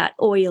much of that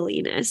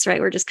oiliness, right?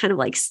 We're just kind of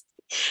like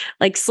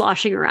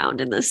sloshing around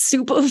in the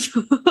soup of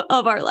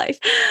of our life.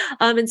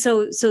 And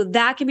so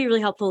that can be really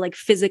helpful, like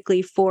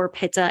physically for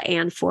Pitta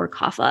and for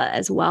Kapha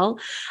as well.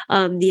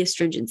 The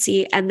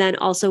astringency, and then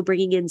also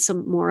bringing in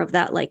some more of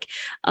that, like,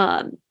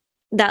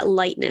 that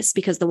lightness,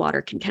 because the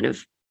water can kind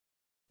of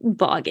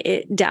bog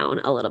it down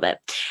a little bit.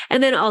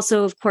 And then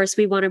also, of course,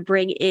 we want to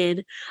bring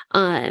in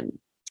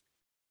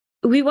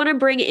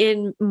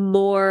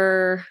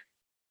more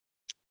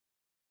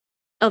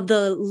of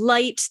the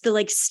light, the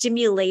like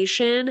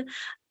stimulation.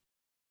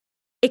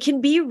 It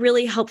can be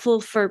really helpful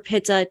for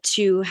Pitta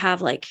to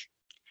have like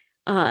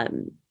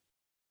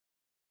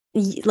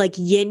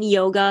yin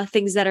yoga,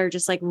 things that are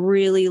just like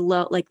really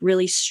low, like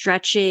really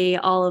stretchy,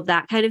 all of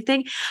that kind of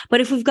thing.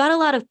 But if we've got a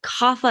lot of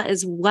Kapha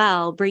as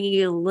well, bringing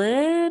in a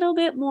little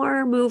bit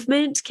more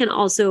movement can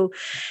also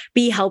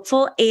be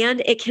helpful.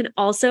 And it can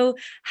also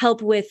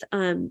help with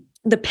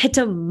the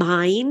Pitta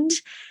mind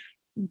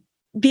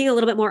being a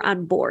little bit more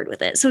on board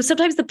with it. So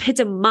sometimes the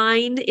Pitta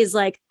mind is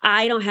like,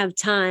 I don't have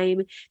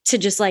time to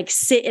just like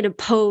sit in a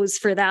pose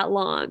for that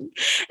long.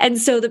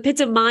 And so the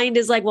Pitta mind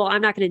is like, well,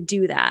 I'm not going to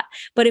do that.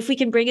 But if we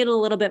can bring in a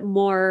little bit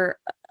more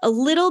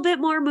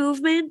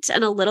movement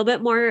and a little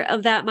bit more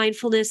of that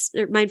mindfulness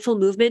or mindful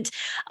movement,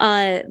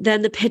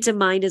 then the Pitta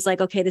mind is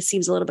like, okay, this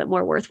seems a little bit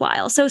more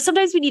worthwhile. So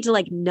sometimes we need to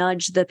like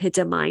nudge the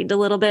Pitta mind a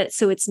little bit.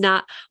 So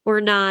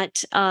we're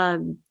not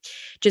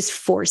just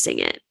forcing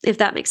it, if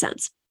that makes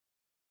sense.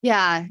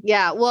 Yeah.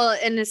 Yeah. Well,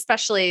 and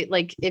especially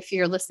like if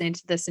you're listening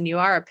to this and you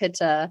are a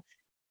Pitta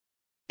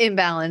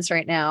imbalance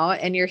right now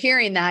and you're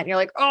hearing that and you're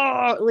like,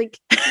 oh, like,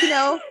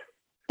 that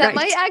Right.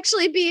 might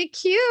actually be a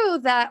cue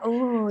that,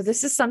 oh,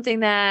 this is something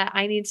that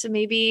I need to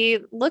maybe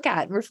look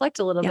at and reflect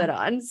a little bit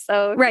on.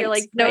 So if you're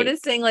like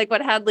noticing like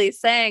what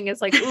Hadley's saying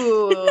is like,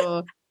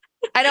 ooh,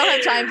 I don't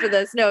have time for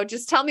this. No,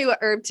 just tell me what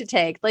herb to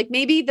take. Like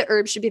maybe the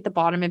herb should be at the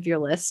bottom of your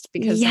list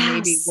because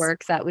maybe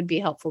work that would be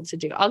helpful to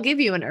do. I'll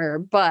give you an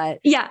herb, but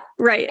I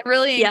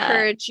really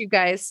encourage you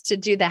guys to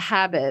do the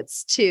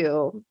habits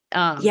too.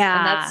 And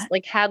that's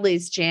like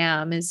Hadley's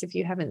jam is, if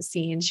you haven't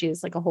seen, she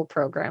has like a whole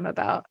program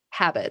about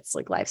habits,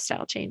 like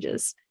lifestyle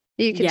changes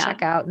that you can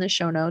check out in the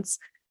show notes.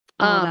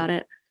 All about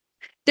it.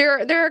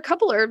 There are a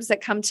couple herbs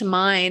that come to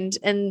mind.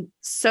 And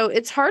so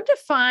it's hard to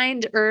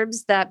find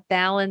herbs that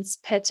balance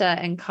Pitta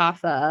and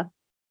Kapha,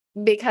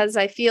 because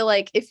I feel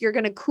like if you're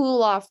going to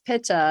cool off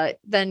Pitta,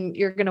 then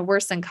you're going to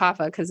worsen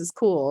Kapha because it's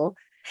cool.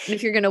 And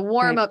if you're going to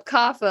warm up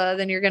Kapha,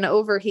 then you're going to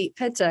overheat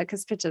Pitta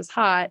because Pitta is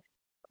hot.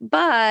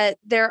 But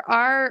there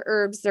are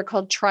herbs, they're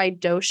called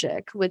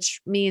tridoshic, which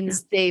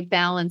means they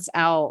balance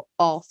out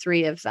all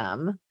three of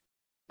them.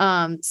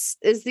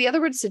 Is the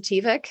other word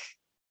sattvic?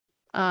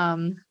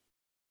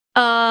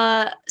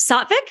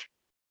 Sattvic?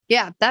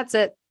 Yeah, that's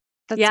it.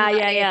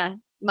 That's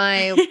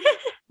my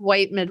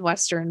white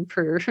Midwestern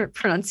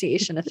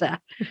pronunciation of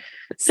that.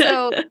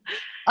 So,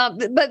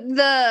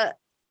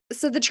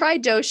 the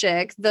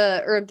tridoshic,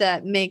 the herb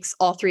that makes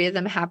all three of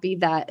them happy,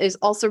 that is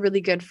also really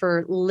good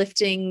for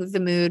lifting the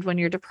mood when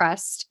you're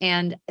depressed,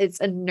 and it's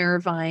a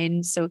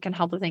nervine, so it can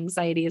help with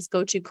anxiety, is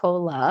Gotu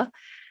kola.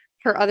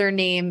 Her other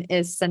name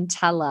is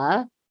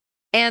centella,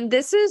 and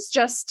this is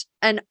just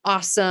an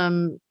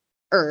awesome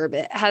herb.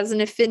 It has an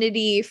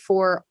affinity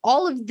for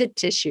all of the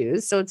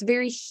tissues. So it's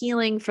very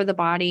healing for the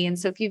body. And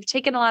so if you've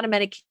taken a lot of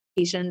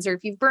medications, or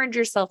if you've burned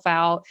yourself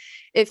out,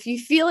 if you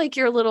feel like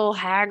you're a little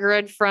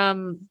haggard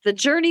from the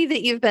journey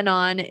that you've been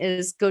on,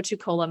 is Gotu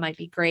kola might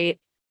be great.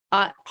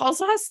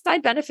 Also has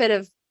side benefit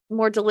of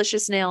more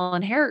delicious nail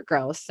and hair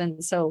growth.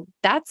 And so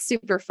that's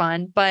super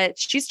fun, but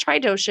she's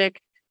tridoshic,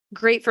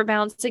 great for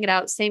balancing it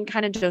out. Same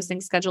kind of dosing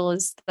schedule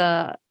as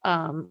the,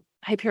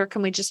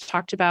 Hypericum we just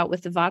talked about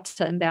with the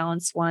Vata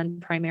imbalance one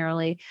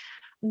primarily.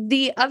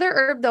 The other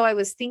herb, though, I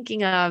was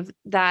thinking of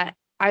that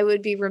I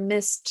would be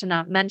remiss to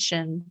not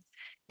mention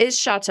is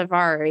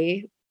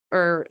shatavari,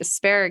 or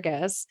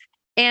asparagus.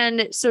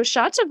 And so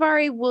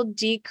shatavari will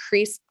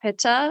decrease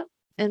Pitta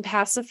and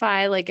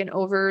pacify like an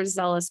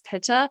overzealous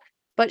Pitta,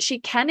 but she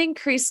can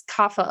increase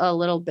Kapha a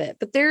little bit.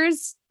 But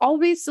there's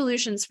always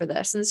solutions for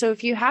this. And so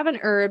if you have an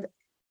herb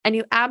and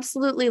you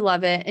absolutely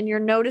love it, and you're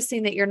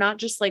noticing that you're not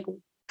just like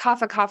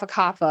kapha, kapha,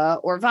 kapha,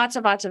 or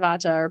vata, vata,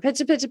 vata, or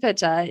pitta, pitta,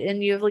 pitta,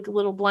 and you have like a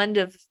little blend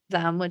of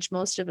them, which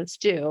most of us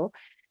do,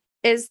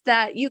 is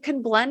that you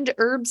can blend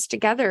herbs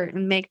together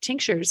and make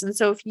tinctures. And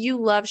so if you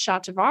love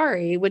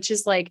shatavari, which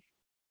is like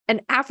an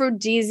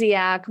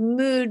aphrodisiac,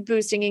 mood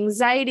boosting,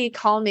 anxiety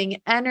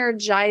calming,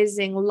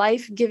 energizing,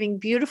 life giving,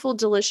 beautiful,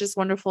 delicious,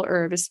 wonderful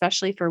herb,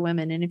 especially for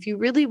women. And if you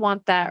really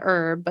want that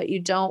herb, but you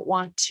don't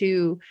want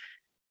to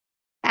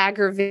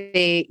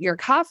aggravate your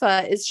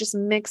kapha, is just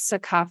mix a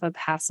kapha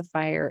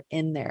pacifier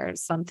in there.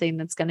 Something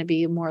that's going to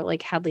be more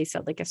like Hadley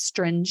said, like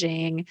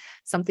astringing,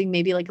 something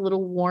maybe like a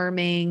little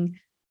warming.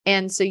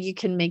 And so you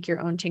can make your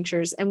own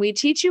tinctures. And we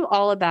teach you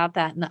all about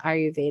that in the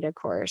Ayurveda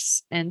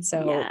course. And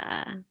so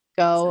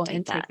go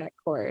and take that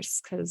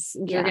course, because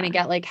you're going to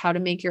get like how to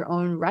make your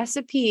own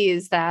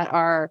recipes that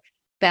are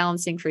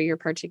balancing for your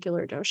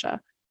particular dosha.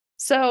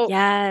 So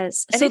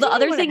yes. So the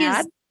other thing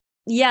is,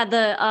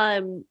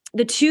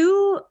 the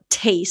two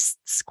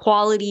tastes,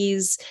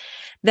 qualities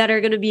that are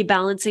going to be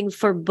balancing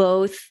for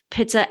both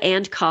pitta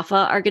and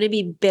kapha are going to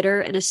be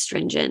bitter and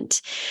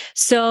astringent.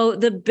 So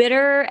the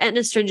bitter and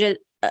astringent,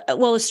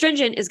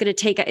 astringent is going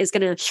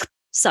to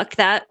suck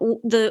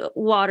the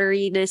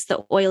wateriness,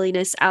 the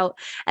oiliness out.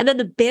 And then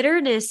the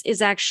bitterness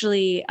is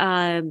actually,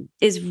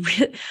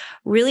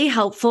 really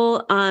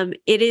helpful.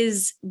 It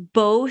is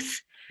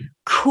both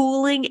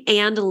cooling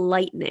and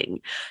lightening.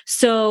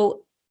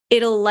 So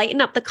it'll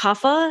lighten up the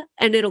kapha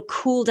and it'll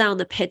cool down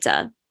the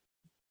pitta.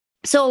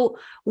 So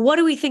what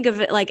do we think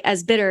of it like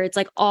as bitter? It's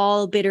like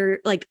all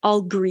bitter, like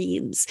all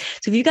greens.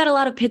 So if you've got a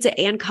lot of pitta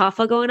and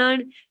kapha going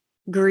on,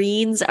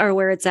 greens are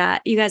where it's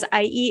at. You guys,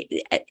 I eat,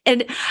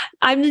 and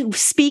I'm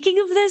speaking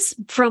of this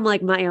from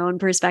like my own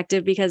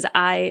perspective, because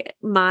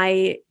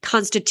my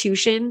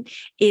constitution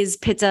is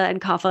pitta and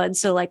kapha. And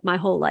so like my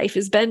whole life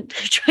has been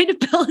trying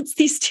to balance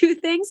these two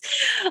things.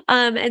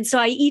 And so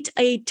I eat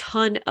a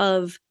ton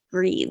of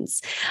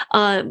greens.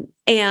 And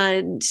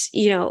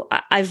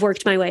I've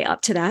worked my way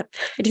up to that.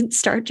 I didn't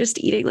start just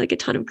eating like a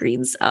ton of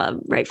greens,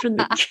 right from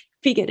the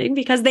beginning,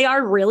 because they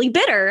are really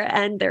bitter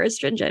and they're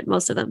astringent,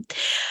 most of them,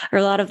 or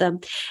a lot of them.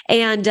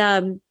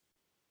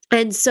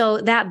 And so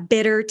that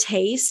bitter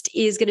taste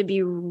is going to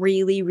be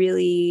really,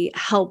 really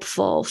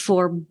helpful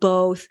for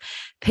both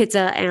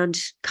pitta and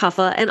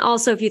kapha. And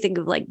also if you think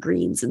of like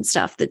greens and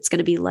stuff, that's going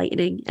to be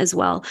lightening as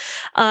well.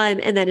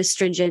 And then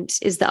astringent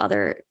is the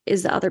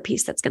other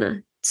piece that's going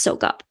to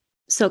soak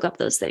up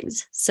those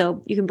things.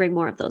 So you can bring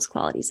more of those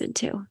qualities in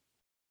too.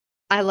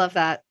 I love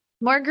that.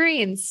 More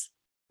greens.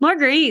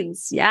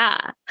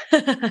 Yeah.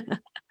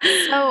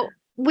 So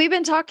we've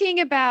been talking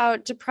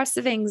about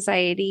depressive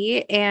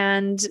anxiety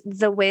and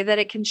the way that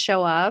it can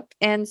show up.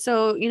 And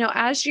so,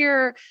 as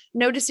you're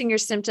noticing your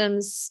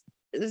symptoms,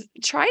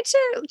 try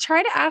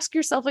to ask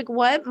yourself, like,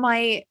 what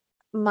might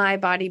my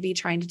body be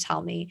trying to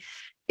tell me?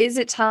 Is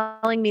it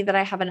telling me that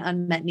I have an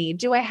unmet need?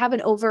 Do I have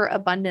an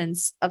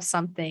overabundance of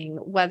something,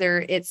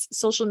 whether it's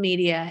social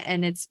media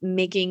and it's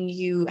making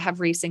you have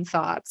racing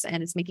thoughts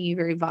and it's making you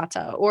very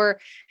vata?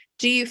 Or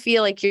do you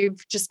feel like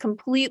you've just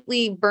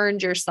completely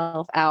burned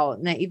yourself out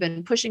and that you've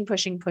been pushing,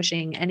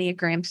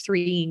 Enneagram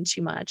 3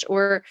 too much?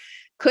 Or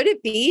could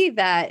it be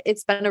that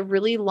it's been a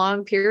really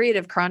long period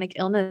of chronic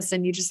illness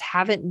and you just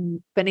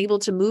haven't been able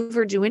to move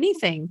or do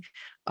anything?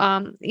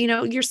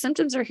 Your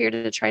symptoms are here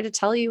to try to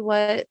tell you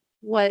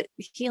what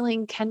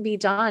healing can be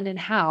done and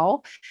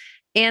how.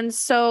 And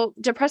so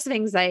depressive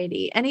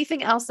anxiety,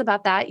 anything else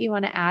about that you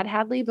want to add,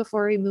 Hadley,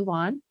 before we move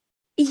on?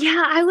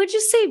 Yeah, I would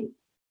just say,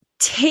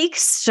 take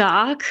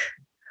stock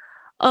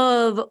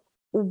of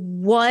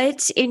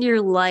what in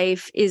your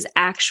life is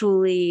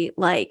actually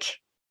like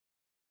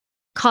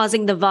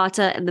causing the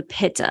vata and the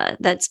pitta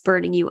that's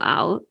burning you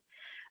out,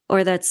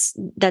 or that's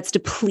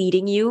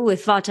depleting you.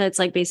 With vata, it's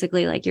like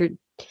basically like you're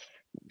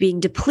being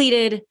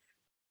depleted.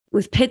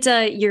 With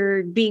pitta,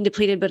 you're being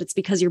depleted, but it's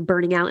because you're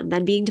burning out and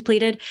then being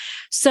depleted.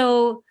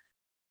 So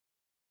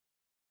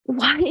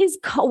what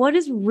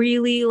is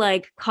really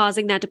like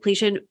causing that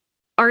depletion?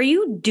 Are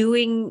you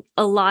doing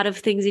a lot of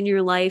things in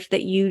your life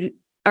that you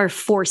are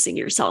forcing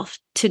yourself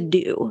to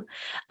do?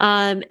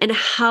 And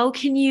how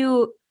can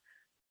you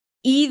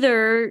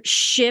either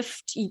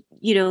shift,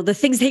 the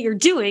things that you're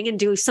doing and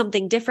do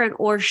something different,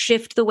 or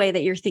shift the way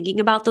that you're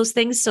thinking about those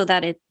things so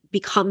that it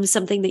becomes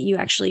something that you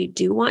actually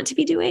do want to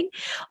be doing?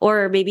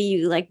 Or maybe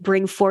you like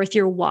bring forth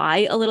your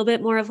why a little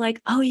bit more of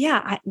like, oh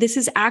yeah, this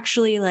is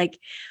actually like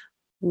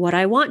what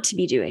I want to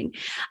be doing.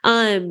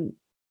 And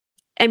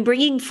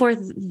bringing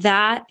forth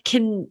that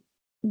can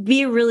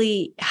be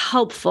really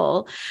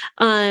helpful.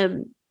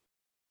 I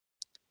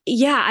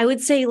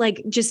would say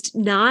like just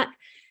not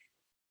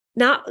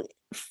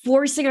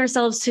forcing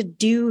ourselves to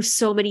do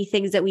so many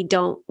things that we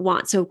don't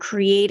want. So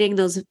creating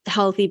those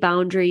healthy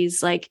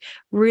boundaries, like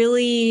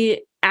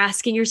really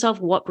asking yourself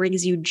what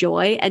brings you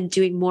joy and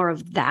doing more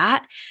of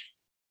that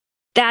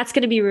that's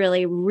going to be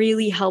really,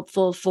 really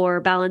helpful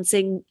for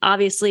balancing,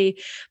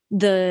 obviously,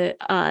 the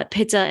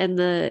pitta and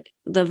the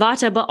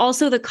vata, but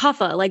also the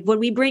kapha. Like when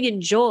we bring in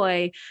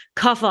joy,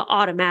 kapha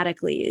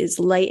automatically is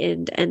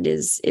lightened and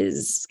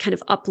is kind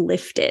of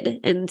uplifted,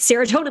 and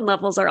serotonin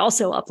levels are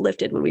also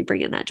uplifted when we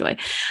bring in that joy.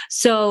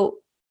 So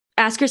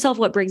ask yourself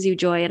what brings you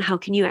joy, and how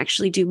can you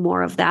actually do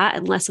more of that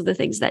and less of the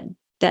things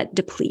that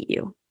deplete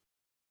you.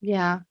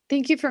 Yeah.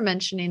 Thank you for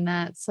mentioning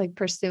that. It's like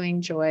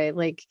pursuing joy.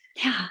 Like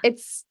Yeah.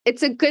 it's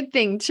a good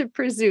thing to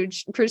pursue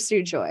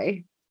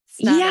joy.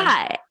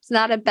 It's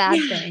not a bad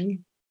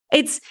thing.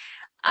 It's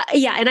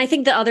yeah. And I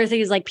think the other thing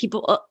is like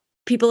people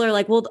are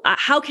like, well,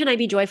 how can I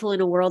be joyful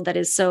in a world that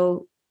is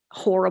so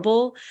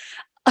horrible?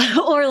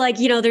 Or like,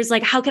 there's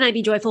like, how can I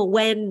be joyful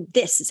when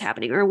this is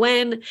happening, or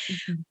when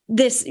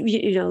this,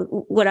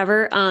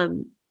 whatever.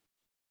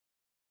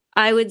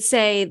 I would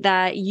say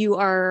that you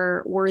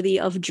are worthy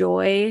of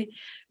joy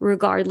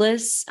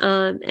regardless.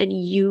 And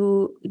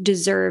you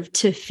deserve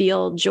to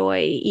feel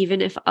joy,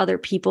 even if other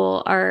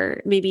people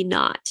are maybe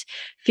not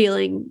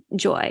feeling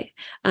joy.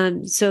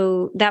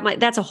 So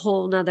that's a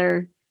whole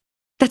nother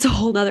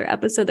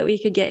episode that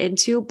we could get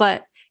into,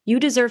 but you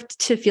deserve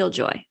to feel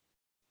joy.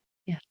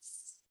 Yes.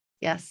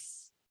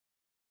 Yes.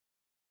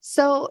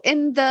 So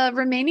in the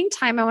remaining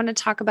time, I want to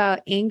talk about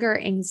anger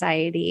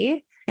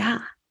anxiety.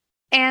 Yeah.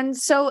 And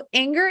so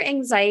anger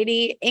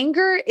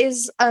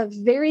is a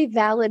very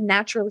valid,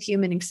 natural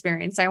human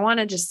experience. I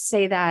want to just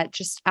say that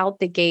just out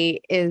the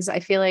gate is I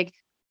feel like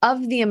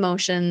of the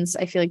emotions,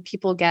 I feel like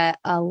people get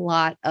a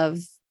lot of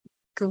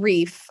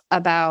grief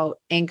about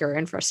anger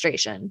and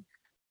frustration.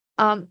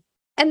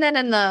 And then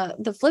in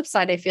the flip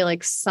side, I feel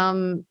like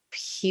some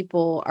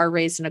people are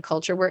raised in a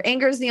culture where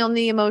anger is the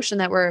only emotion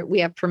that we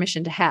have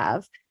permission to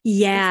have.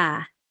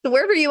 Yeah. So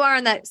wherever you are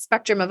on that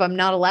spectrum of I'm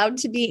not allowed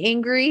to be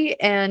angry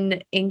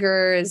and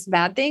anger is a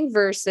bad thing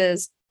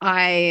versus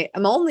I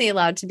am only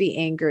allowed to be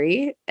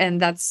angry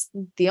and that's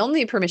the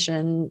only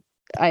permission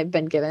I've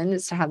been given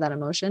is to have that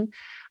emotion.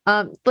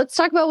 Let's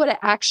talk about what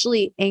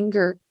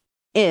anger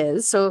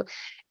is. So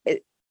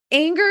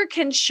anger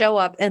can show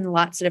up in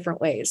lots of different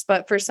ways,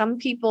 but for some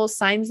people,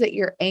 signs that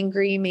you're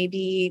angry may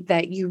be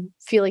that you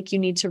feel like you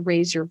need to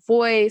raise your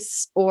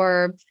voice,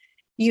 or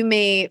you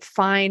may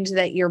find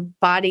that your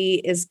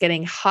body is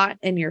getting hot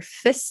and your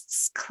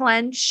fists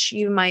clench.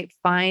 You might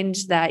find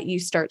that you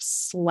start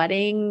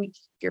sweating,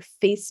 your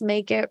face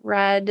may get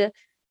red.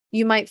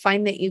 You might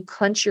find that you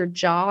clench your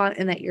jaw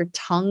and that your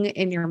tongue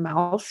in your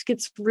mouth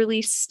gets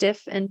really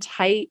stiff and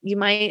tight. You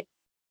might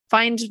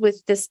find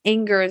with this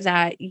anger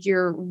that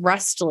you're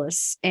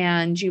restless,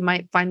 and you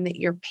might find that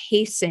you're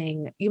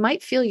pacing. You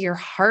might feel your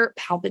heart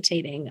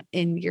palpitating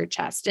in your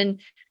chest,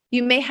 and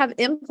you may have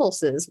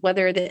impulses,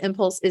 whether the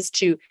impulse is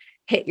to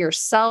hit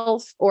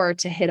yourself or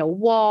to hit a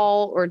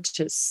wall or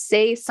to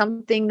say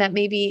something that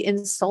may be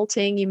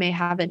insulting. You may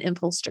have an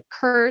impulse to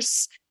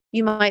curse.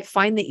 You might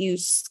find that you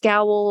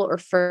scowl or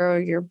furrow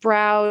your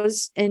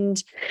brows,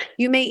 and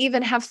you may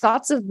even have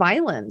thoughts of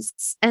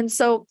violence. And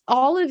so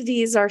all of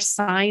these are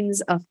signs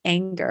of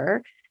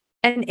anger.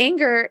 And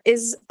anger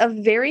is a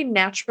very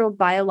natural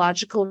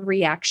biological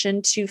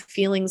reaction to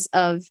feelings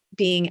of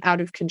being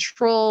out of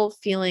control,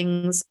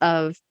 feelings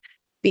of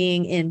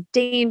being in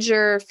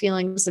danger,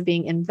 feelings of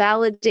being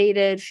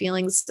invalidated,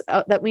 feelings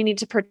that we need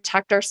to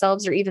protect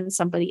ourselves or even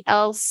somebody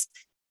else.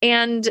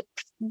 And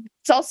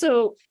it's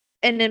also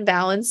an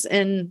imbalance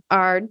in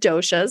our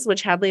doshas,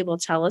 which Hadley will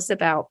tell us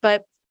about.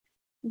 But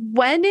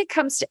when it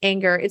comes to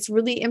anger, it's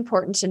really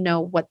important to know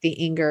what the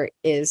anger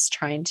is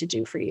trying to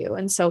do for you.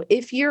 And so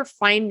if you're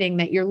finding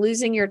that you're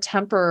losing your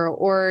temper,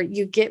 or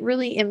you get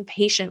really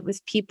impatient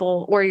with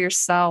people or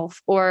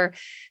yourself, or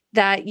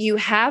that you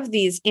have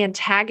these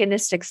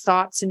antagonistic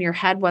thoughts in your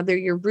head, whether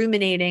you're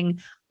ruminating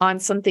on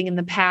something in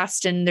the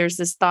past and there's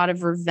this thought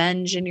of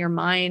revenge in your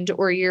mind,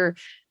 or you're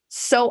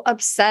so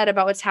upset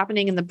about what's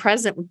happening in the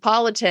present with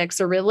politics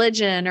or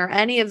religion or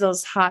any of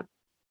those hot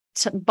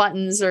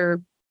buttons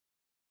or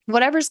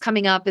whatever's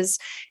coming up, is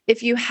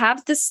if you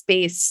have the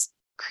space,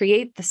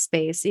 create the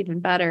space. Even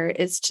better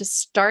is to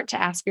start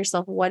to ask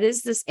yourself, what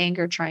is this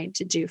anger trying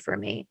to do for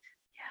me?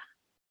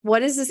 What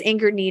does this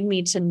anger need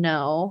me to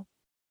know?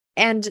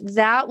 And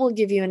that will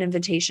give you an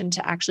invitation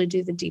to actually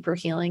do the deeper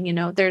healing.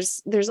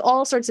 There's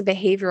all sorts of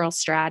behavioral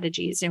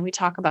strategies. We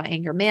talk about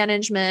anger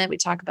management. We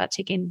talk about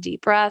taking a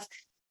deep breath.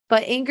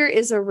 But anger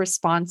is a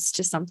response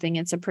to something.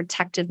 It's a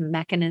protective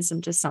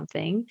mechanism to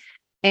something.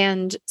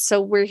 And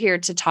so we're here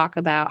to talk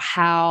about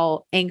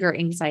how anger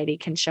anxiety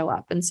can show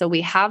up. And so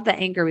we have the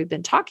anger we've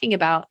been talking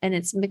about, and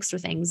it's mixed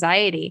with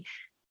anxiety.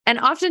 And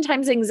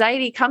oftentimes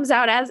anxiety comes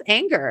out as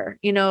anger.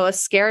 A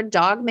scared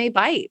dog may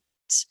bite.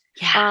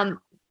 Yeah.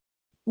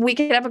 We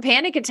could have a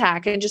panic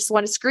attack and just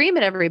want to scream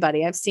at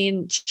everybody. I've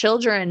seen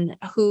children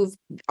who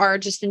are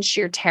just in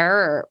sheer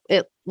terror.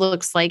 It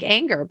looks like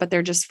anger, but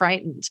they're just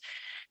frightened.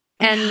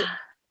 And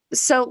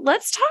so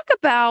let's talk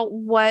about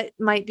what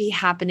might be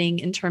happening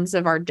in terms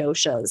of our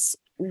doshas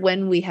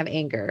when we have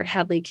anger.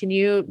 Hadley, can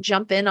you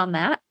jump in on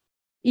that?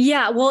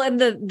 Yeah. Well, and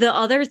the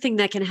other thing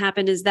that can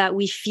happen is that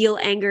we feel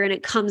anger and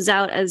it comes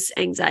out as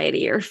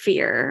anxiety or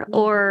fear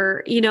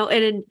or,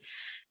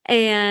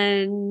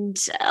 and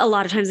a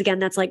lot of times, again,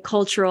 that's like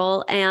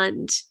cultural.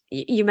 And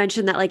you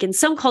mentioned that like in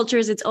some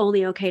cultures, it's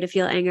only okay to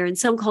feel anger. In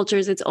some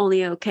cultures, it's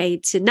only okay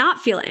to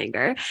not feel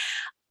anger.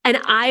 And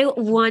I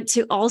want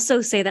to also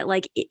say that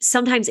like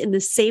sometimes in the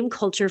same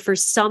culture, for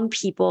some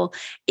people,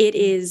 it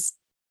is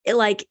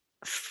like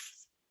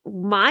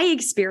my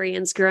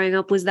experience growing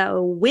up was that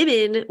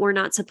women were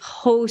not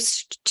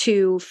supposed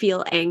to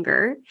feel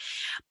anger,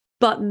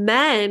 but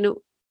men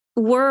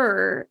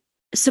were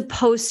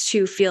supposed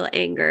to feel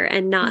anger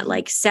and not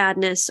like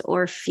sadness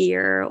or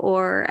fear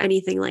or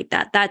anything like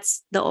that.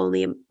 That's the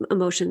only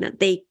emotion that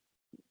they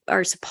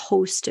are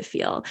supposed to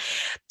feel.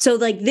 So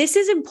like this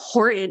is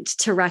important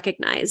to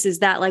recognize, is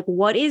that like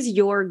what is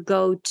your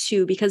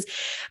go-to? Because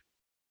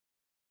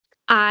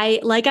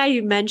like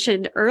I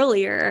mentioned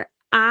earlier,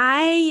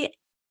 I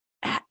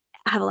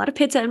have a lot of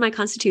pizza in my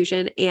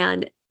constitution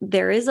and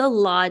there is a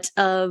lot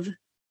of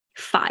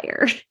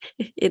fire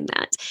in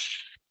that.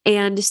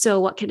 And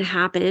so what can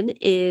happen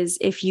is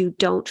if you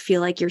don't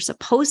feel like you're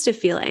supposed to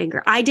feel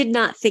anger, I did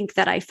not think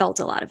that I felt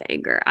a lot of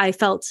anger. I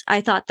thought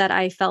that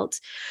I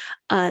felt,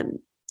 I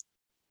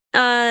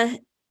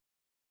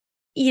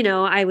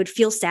would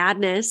feel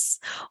sadness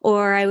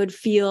or I would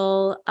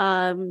feel,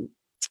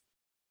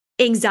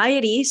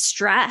 anxiety,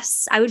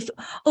 stress.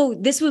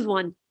 This was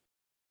one.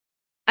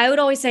 I would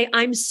always say,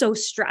 I'm so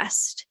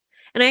stressed.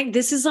 And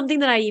this is something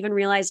that I even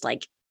realized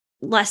like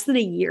less than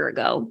a year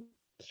ago.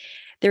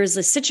 There was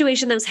a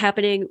situation that was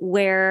happening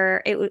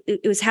where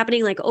it was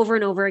happening like over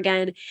and over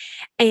again.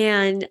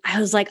 And I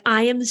was like,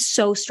 I am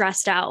so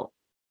stressed out.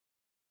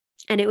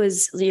 And it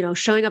was,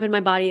 showing up in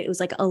my body. It was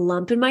like a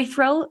lump in my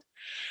throat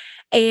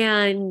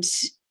and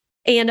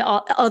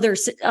other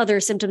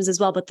symptoms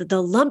as well. But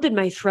the lump in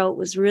my throat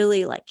was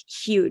really like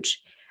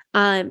huge.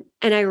 And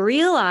I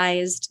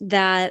realized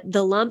that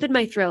the lump in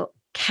my throat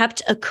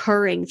kept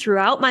occurring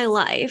throughout my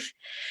life.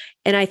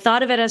 And I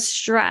thought of it as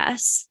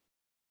stress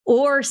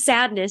or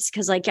sadness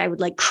because like I would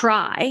like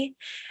cry.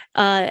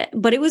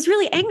 But it was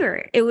really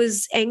anger. It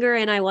was anger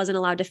and I wasn't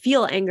allowed to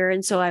feel anger.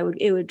 And so I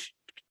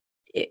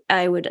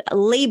would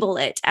label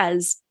it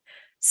as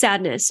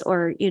sadness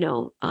or,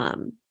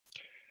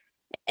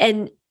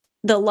 and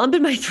the lump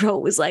in my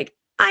throat was like,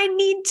 I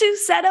need to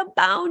set a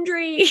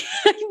boundary.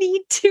 I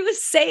need to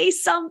say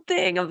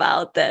something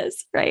about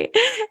this. Right.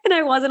 And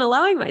I wasn't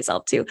allowing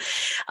myself to.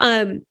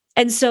 And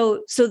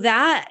so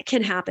that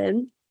can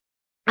happen.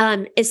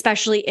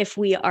 Especially if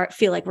we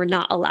feel like we're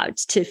not allowed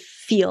to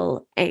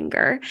feel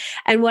anger.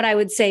 And what I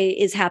would say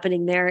is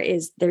happening there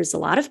is there's a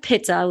lot of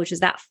pitta, which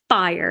is that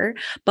fire,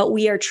 but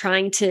we are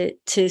trying to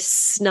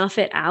snuff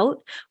it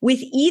out with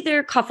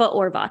either kapha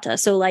or vata.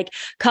 So like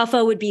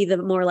kapha would be the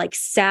more like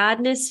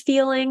sadness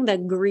feeling, the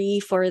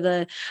grief or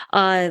the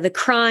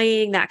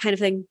crying, that kind of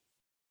thing.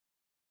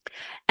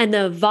 And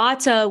the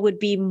vata would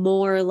be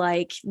more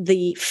like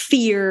the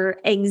fear,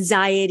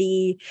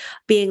 anxiety,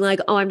 being like,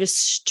 oh, I'm just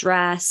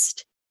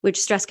stressed, which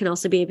stress can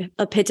also be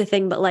a pitta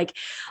thing. But like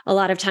a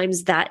lot of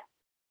times that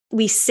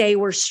we say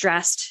we're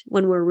stressed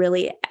when we're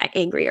really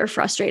angry or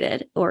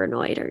frustrated or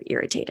annoyed or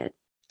irritated.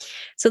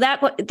 So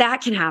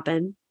that can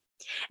happen.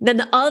 Then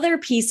the other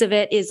piece of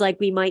it is like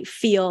we might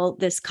feel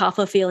this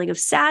kapha feeling of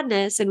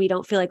sadness and we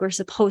don't feel like we're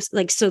supposed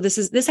like, so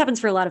this happens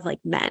for a lot of like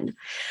men.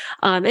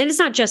 And it's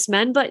not just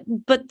men, but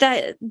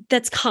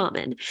that's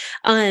common.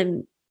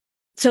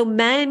 So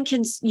men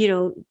can,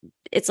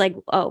 it's like,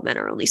 oh, men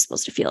are only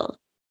supposed to feel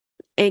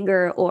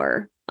anger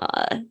or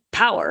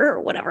power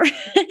or whatever.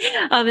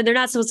 And they're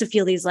not supposed to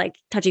feel these like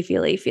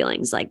touchy-feely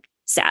feelings like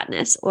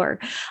sadness or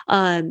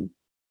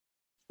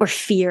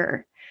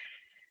fear.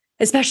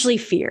 Especially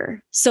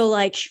fear. So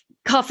like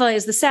kapha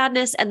is the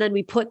sadness. And then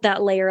we put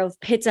that layer of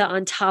pitta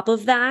on top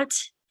of that,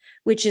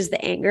 which is the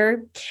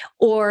anger,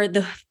 or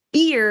the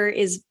fear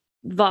is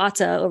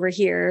vata over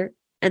here.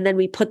 And then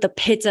we put the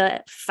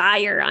pitta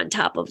fire on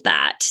top of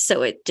that.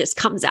 So it just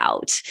comes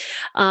out.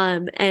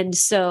 And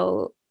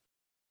so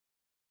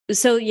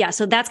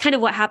that's kind of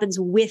what happens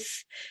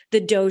with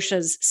the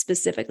doshas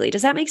specifically.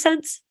 Does that make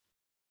sense?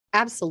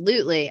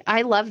 Absolutely.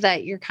 I love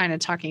that you're kind of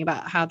talking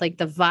about how like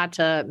the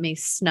vata may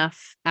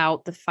snuff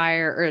out the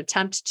fire or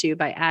attempt to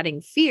by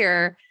adding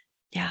fear.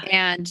 Yeah.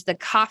 And the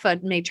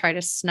kapha may try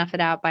to snuff it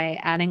out by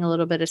adding a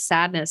little bit of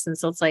sadness. And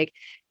so it's like,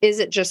 is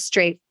it just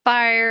straight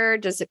fire?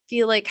 Does it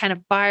feel like kind of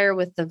fire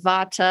with the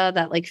vata,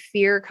 that like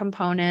fear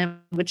component,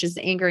 which is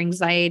anger,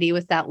 anxiety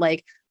with that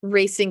like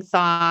racing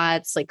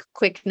thoughts, like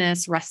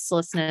quickness,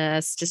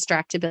 restlessness,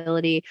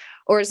 distractibility?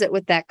 Or is it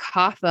with that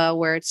kapha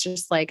where it's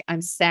just like,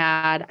 I'm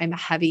sad, I'm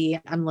heavy,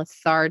 I'm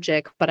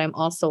lethargic, but I'm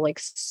also like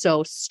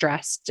so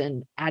stressed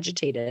and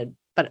agitated,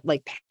 but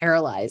like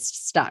paralyzed,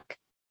 stuck.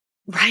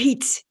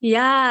 Right.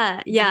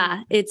 Yeah.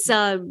 Yeah. It's,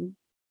 and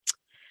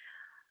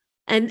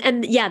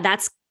yeah,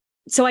 that's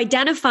so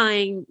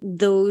identifying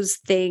those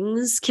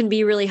things can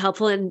be really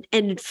helpful,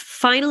 and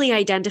finally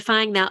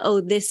identifying that,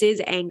 oh, this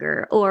is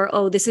anger, or,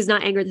 oh, this is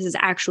not anger, this is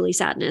actually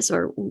sadness,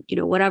 or,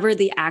 whatever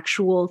the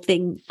actual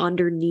thing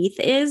underneath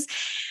is.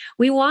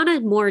 We want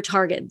to more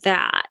target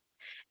that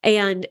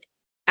and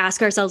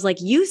ask ourselves, like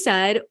you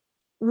said,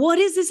 what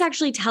is this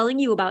actually telling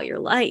you about your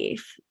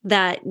life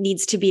that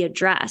needs to be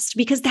addressed?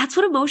 Because that's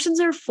what emotions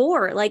are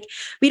for. Like,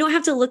 we don't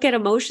have to look at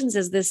emotions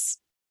as this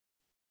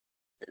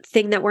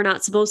thing that we're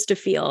not supposed to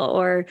feel,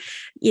 or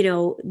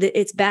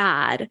it's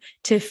bad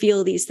to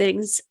feel these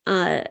things.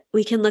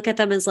 We can look at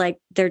them as like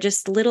they're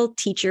just little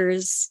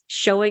teachers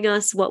showing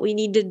us what we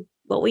need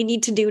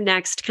to do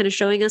next, kind of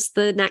showing us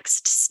the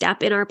next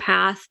step in our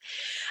path.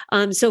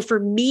 So for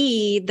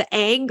me, the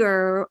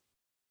anger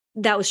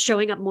that was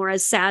showing up more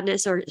as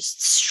sadness or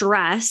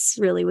stress,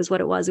 really was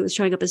what it was. It was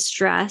showing up as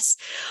stress,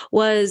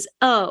 was,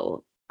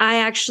 oh, I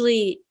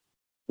actually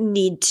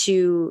need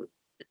to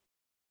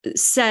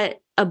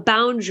set a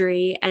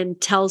boundary and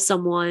tell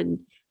someone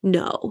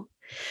no.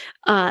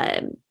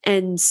 And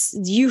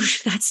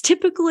that's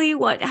typically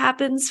what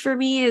happens for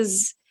me.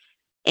 Is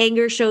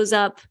anger shows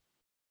up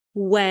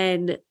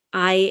when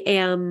I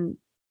am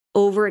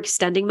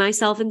overextending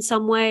myself in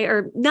some way,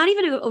 or not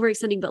even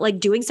overextending, but like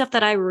doing stuff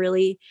that I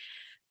really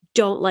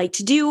don't like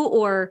to do,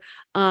 or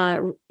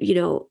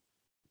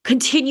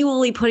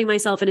continually putting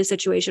myself in a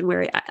situation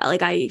where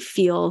I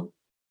feel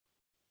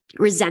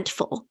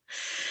resentful.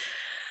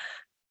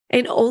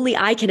 And only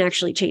I can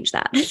actually change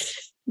that.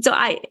 So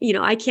I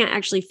can't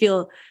actually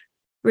feel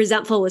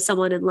resentful with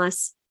someone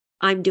unless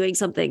I'm doing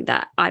something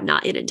that I'm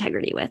not in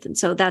integrity with. And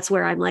so that's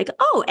where I'm like,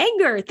 oh,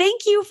 anger,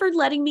 thank you for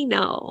letting me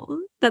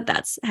know that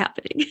that's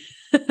happening.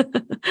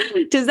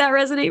 Does that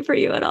resonate for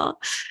you at all?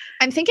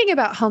 I'm thinking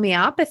about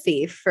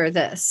homeopathy for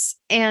this.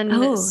 And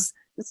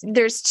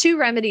there's two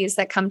remedies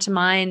that come to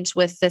mind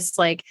with this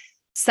like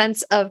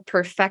sense of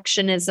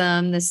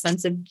perfectionism, this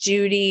sense of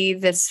duty,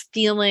 this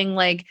feeling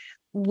like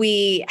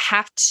we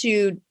have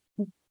to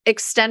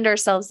extend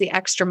ourselves the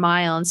extra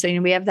mile. And so,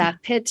 we have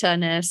that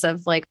pitta-ness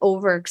of like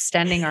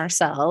overextending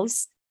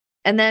ourselves.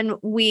 And then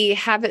we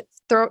have it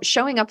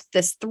showing up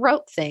this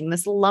throat thing,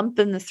 this lump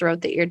in the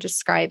throat that you're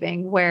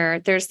describing, where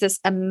there's this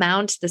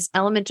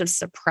element of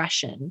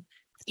suppression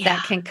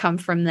that can come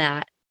from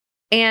that.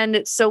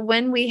 And so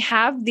when we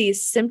have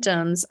these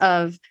symptoms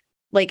of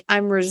like,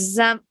 I'm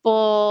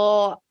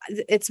resentful,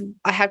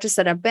 I have to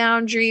set a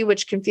boundary,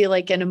 which can feel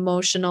like an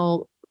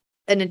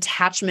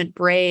attachment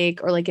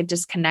break or like a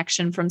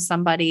disconnection from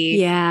somebody.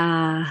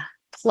 Yeah.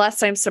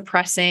 Plus I'm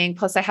suppressing,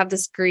 plus I have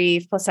this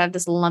grief, plus I have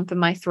this lump in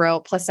my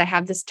throat, plus I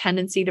have this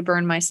tendency to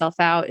burn myself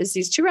out, is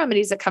these two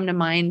remedies that come to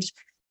mind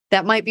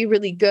that might be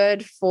really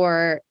good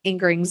for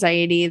anger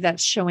anxiety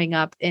that's showing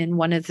up in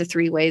one of the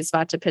three ways,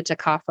 Vata, Pitta,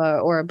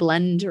 Kapha, or a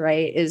blend,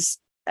 right, is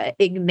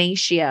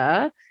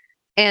Ignatia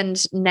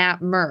and Nat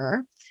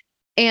Myrrh.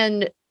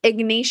 And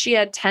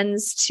Ignatia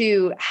tends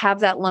to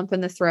have that lump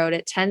in the throat.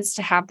 It tends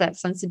to have that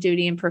sense of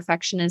duty and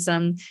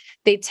perfectionism.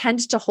 They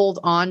tend to hold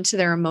on to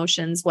their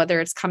emotions,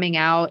 whether it's coming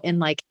out in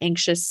like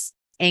anxious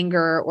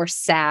anger or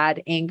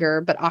sad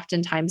anger, but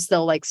oftentimes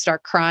they'll like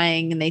start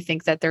crying and they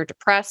think that they're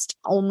depressed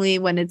only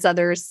when it's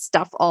other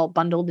stuff all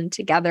bundled in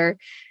together.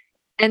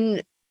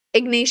 And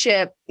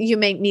Ignatia, you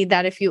may need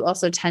that if you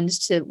also tend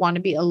to want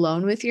to be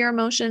alone with your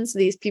emotions.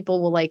 These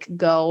people will like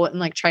go and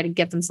like try to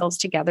get themselves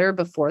together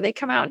before they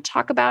come out and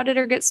talk about it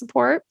or get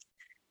support.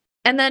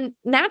 And then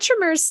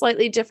Natrimur is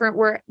slightly different,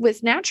 where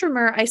with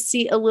Natrimur, I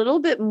see a little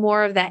bit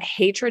more of that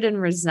hatred and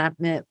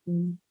resentment.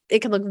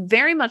 It can look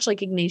very much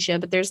like Ignatia,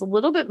 but there's a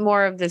little bit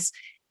more of this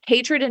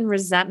hatred and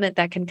resentment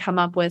that can come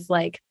up with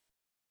like,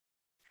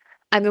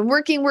 I've been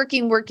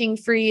working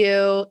for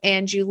you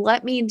and you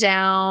let me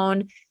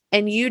down.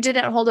 And you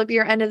didn't hold up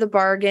your end of the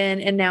bargain.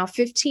 And now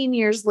 15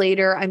 years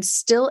later, I'm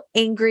still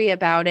angry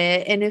about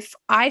it. And if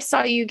I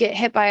saw you get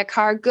hit by a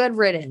car, good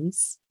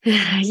riddance.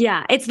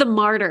 Yeah. It's the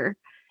martyr.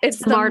 It's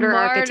the martyr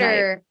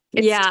archetype.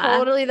 It's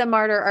totally the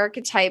martyr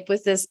archetype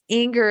with this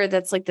anger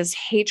that's like this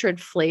hatred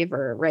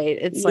flavor, right?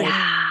 It's like,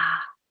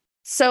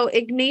 so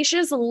Ignatia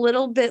is a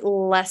little bit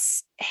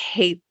less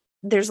hate.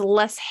 There's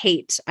less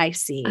hate I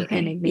see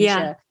in Ignatia.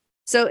 Yeah.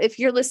 So if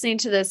you're listening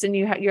to this and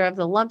you have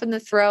the lump in the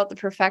throat, the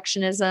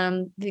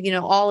perfectionism,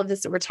 all of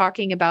this that we're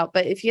talking about,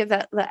 but if you have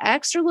the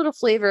extra little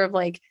flavor of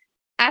like,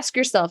 ask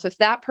yourself, if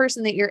that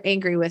person that you're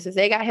angry with, if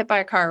they got hit by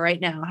a car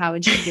right now, how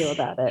would you feel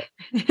about it?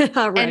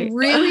 Right. And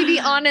really be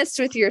honest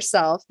with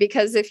yourself,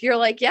 because if you're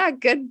like, yeah,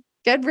 good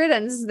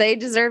riddance, they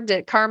deserved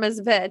it, karma's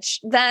a bitch,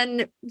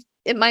 then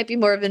it might be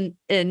more of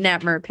a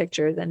Nat Myrrh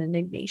picture than an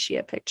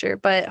Ignatia picture.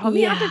 But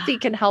homeopathy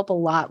can help a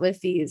lot with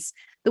these.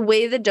 The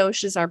way the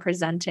doshas are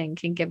presenting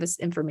can give us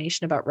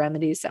information about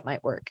remedies that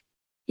might work.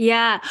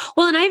 Yeah.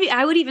 Well, and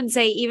I would even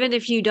say, even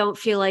if you don't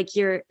feel like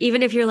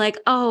even if you're like,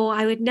 oh,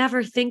 I would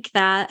never think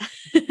that.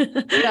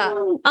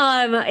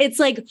 It's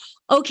like,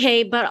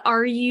 okay, but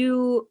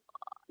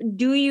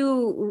do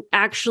you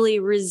actually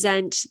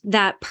resent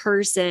that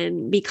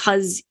person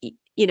because,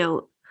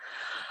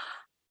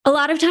 A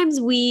lot of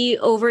times we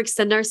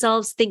overextend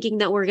ourselves thinking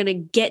that we're going to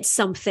get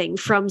something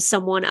from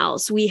someone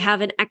else. We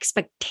have an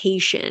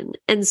expectation.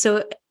 And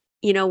so,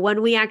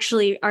 when we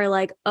actually are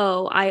like,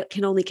 oh, I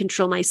can only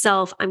control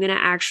myself, I'm going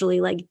to actually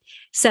like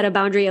set a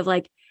boundary of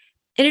like,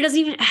 and it doesn't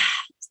even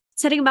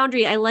setting a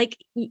boundary. I like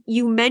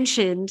you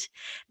mentioned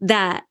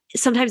that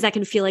sometimes that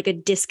can feel like a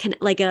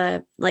disconnect, like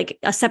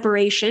a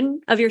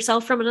separation of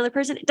yourself from another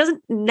person. It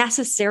doesn't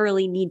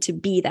necessarily need to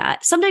be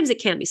that. Sometimes it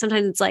can be.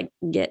 Sometimes it's like,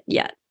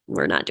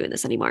 we're not doing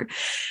this anymore.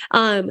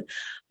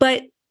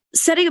 But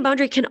setting a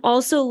boundary can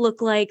also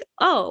look like,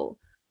 oh,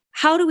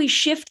 how do we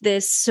shift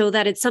this so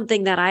that it's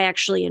something that I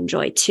actually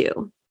enjoy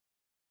too?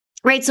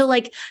 Right. So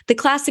like the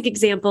classic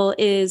example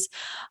is,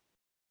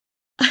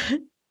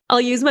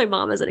 I'll use my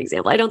mom as an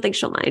example. I don't think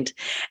she'll mind.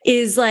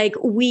 Is like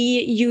we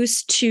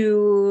used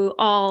to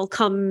all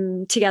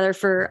come together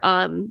for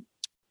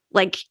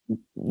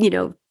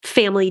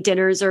family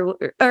dinners or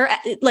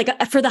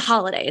like for the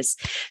holidays.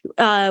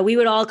 We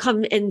would all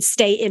come and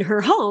stay in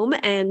her home,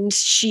 and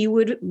she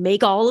would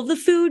make all of the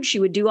food. She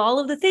would do all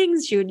of the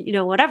things. She would,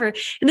 whatever.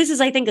 And this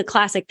is, I think, a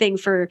classic thing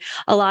for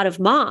a lot of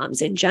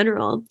moms in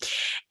general.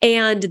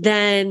 And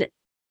then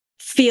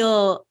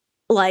feel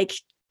like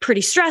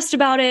pretty stressed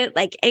about it,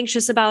 like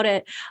anxious about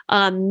it.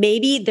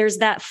 Maybe there's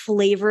that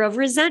flavor of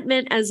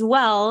resentment as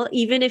well,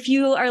 even if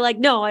you are like,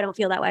 no, I don't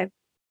feel that way.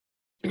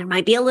 There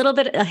might be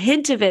a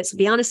hint of it. So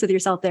be honest with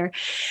yourself there.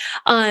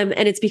 And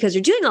it's because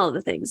you're doing all of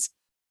the things.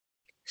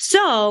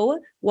 So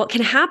what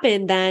can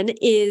happen then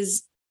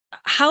is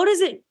how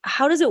does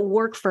it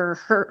work for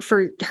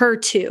her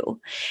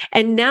too?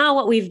 And now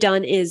what we've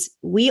done is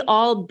we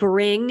all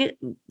bring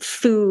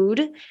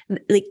food,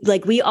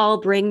 like we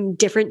all bring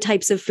different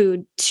types of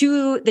food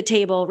to the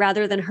table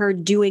rather than her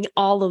doing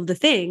all of the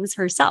things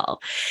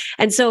herself.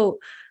 And so,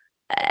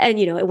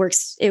 it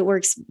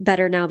works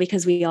better now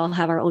because we all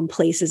have our own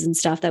places and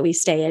stuff that we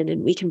stay in,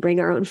 and we can bring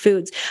our own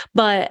foods.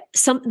 But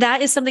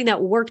that is something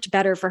that worked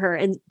better for her,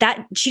 and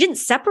that she didn't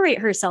separate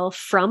herself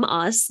from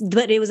us,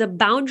 but it was a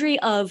boundary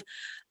of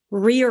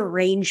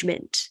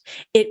rearrangement.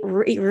 It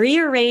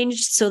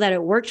rearranged so that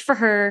it worked for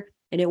her,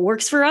 and it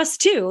works for us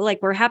too.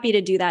 Like we're happy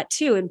to do that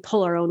too and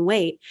pull our own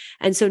weight.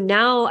 And so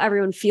now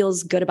everyone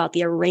feels good about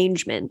the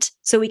arrangement.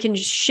 So we can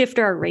shift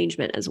our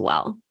arrangement as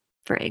well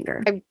for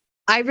anger.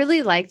 I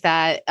really like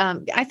that.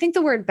 I think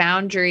the word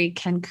boundary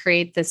can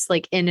create this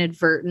like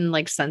inadvertent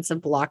like sense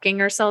of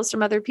blocking ourselves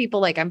from other people.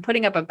 Like I'm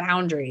putting up a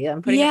boundary.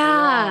 I'm putting up a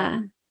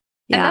wall. And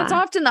that's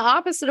often the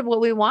opposite of what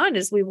we want.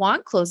 Is we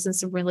want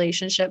closeness in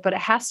relationship, but it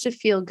has to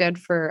feel good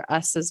for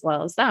us as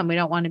well as them. We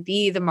don't want to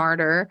be the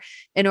martyr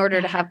in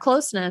order to have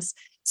closeness.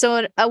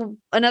 So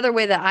another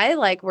way that I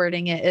like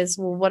wording it is,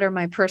 well, what are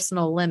my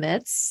personal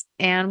limits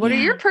and what are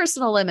your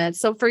personal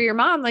limits? So for your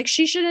mom, like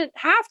she shouldn't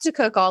have to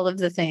cook all of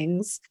the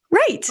things.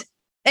 Right.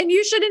 And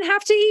you shouldn't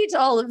have to eat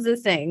all of the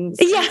things.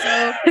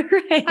 Yeah. So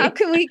right. How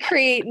can we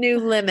create new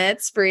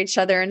limits for each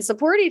other and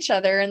support each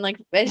other? And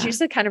like, as you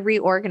said, kind of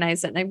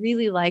reorganize it. And I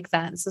really like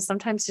that. And so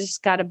sometimes it's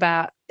got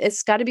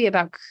to be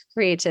about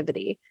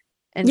creativity.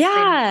 And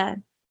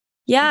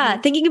Yeah.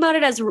 Thinking about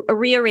it as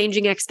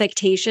rearranging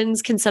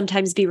expectations can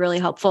sometimes be really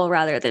helpful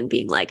rather than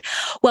being like,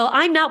 well,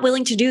 I'm not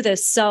willing to do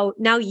this. So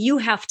now you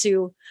have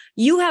to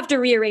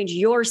rearrange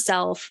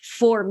yourself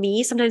for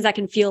me. Sometimes that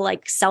can feel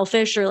like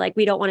selfish or like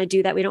we don't want to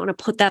do that. We don't want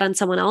to put that on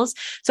someone else.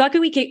 So how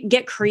can we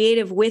get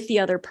creative with the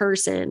other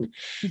person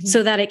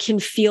so that it can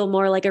feel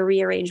more like a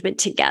rearrangement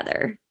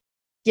together?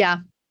 Yeah,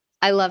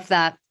 I love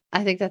that.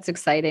 I think that's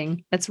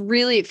exciting.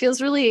 It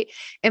feels really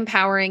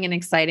empowering and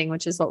exciting,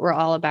 which is what we're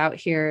all about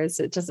here. Is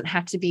it doesn't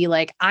have to be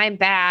like, I'm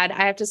bad,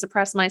 I have to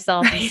suppress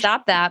myself and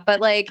stop that.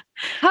 But like,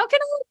 how can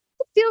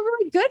I feel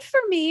really good for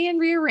me and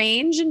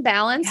rearrange and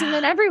balance and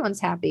then everyone's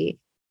happy?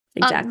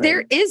 Exactly.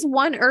 There is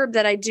one herb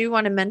that I do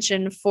want to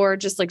mention for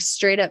just like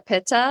straight up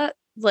pitta.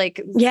 Like,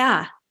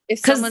 if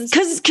someone's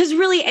because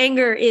really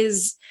anger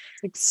is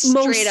like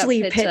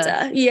mostly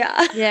pitta.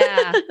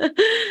 Yeah.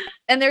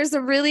 And there's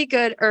a really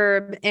good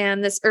herb,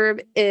 and this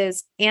herb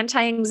is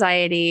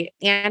anti-anxiety,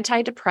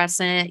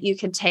 antidepressant. You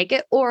can take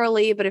it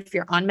orally, but if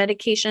you're on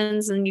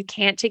medications and you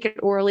can't take it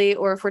orally,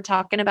 or if we're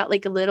talking about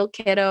like a little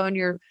kiddo and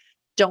you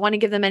don't want to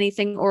give them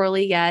anything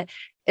orally yet,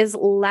 is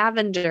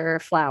lavender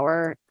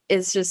flower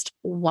is just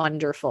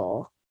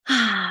wonderful.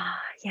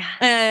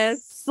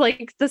 It's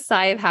like the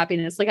sigh of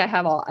happiness. Like I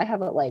have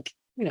it like,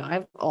 I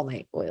have all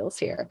my oils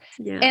here.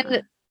 Yeah.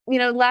 And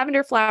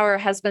lavender flower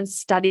has been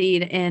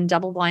studied in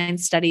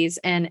double-blind studies,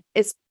 and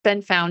it's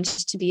been found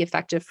to be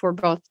effective for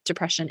both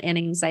depression and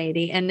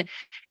anxiety. And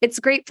it's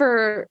great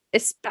for,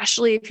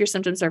 especially if your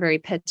symptoms are very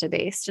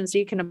pitta-based. And so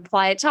you can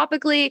apply it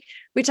topically.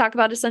 We talk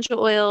about essential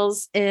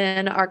oils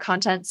in our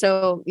content.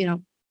 So,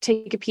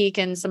 take a peek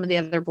in some of the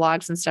other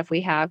blogs and stuff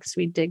we have, because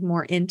we dig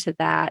more into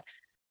that.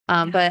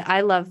 But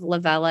I love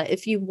Lavella.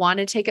 If you want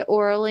to take it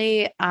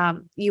orally,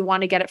 you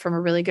want to get it from a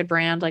really good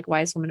brand like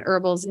Wise Woman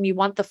Herbals, and you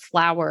want the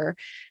flower.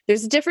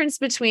 There's a difference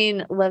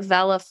between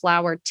Lavella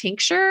flower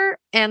tincture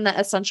and the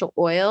essential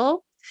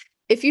oil.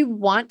 if you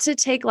want to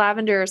take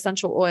lavender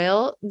essential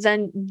oil,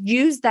 then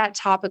use that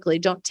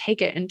topically. Don't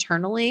take it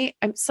internally.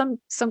 Some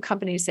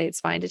companies say it's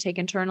fine to take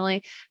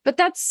internally, but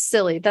that's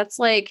silly. That's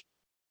like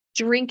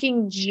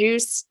drinking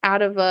juice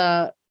out of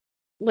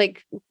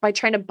by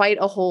trying to bite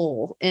a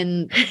hole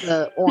in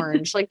the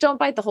orange. Like, don't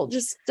bite the hole.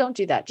 Just don't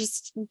do that.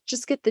 Just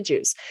get the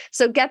juice.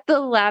 So get the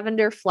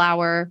lavender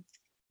flower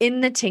in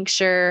the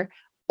tincture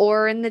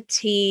or in the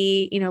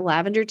tea.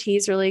 Lavender tea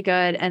is really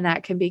good and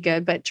that can be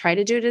good, but try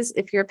to do it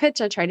if you're a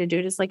pitta, try to do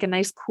it as like a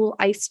nice, cool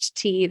iced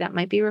tea. That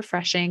might be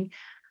refreshing.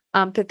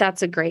 But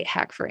that's a great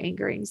hack for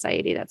anger,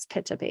 anxiety. That's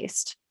pitta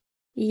based.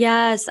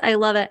 Yes. I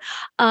love it.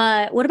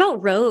 What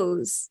about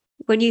rose?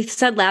 When you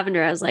said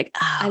lavender, I was like,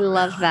 oh, I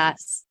love that.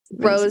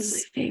 Rose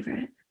is my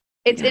favorite.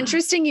 It's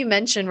interesting you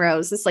mentioned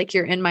rose. It's like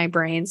you're in my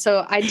brain.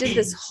 So I did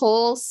this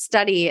whole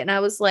study and I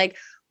was like,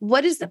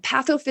 what is the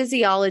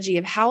pathophysiology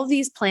of how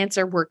these plants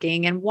are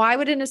working and why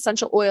would an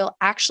essential oil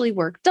actually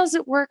work? Does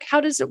it work? How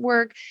does it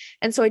work?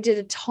 And so I did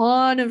a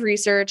ton of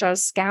research. I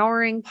was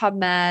scouring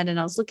PubMed and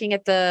I was looking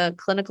at the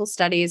clinical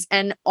studies,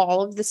 and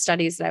all of the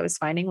studies that I was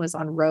finding was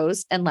on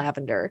rose and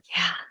lavender.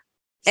 Yeah.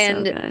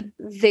 And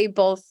they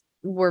both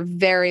were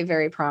very,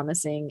 very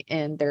promising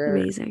in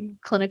their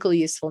clinical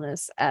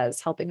usefulness as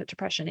helping with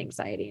depression,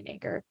 anxiety, and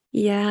anger.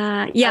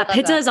 Yeah. Yeah.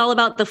 Pitta is all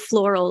about the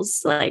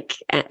florals.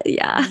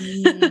 Yeah.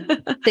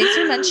 Thanks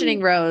for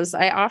mentioning rose.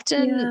 I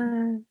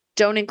often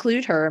don't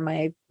include her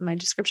in my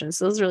description.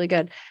 So this is really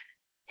good.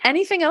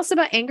 Anything else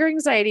about anger,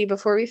 anxiety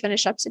before we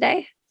finish up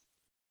today?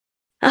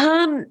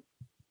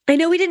 I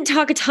know we didn't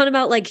talk a ton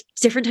about like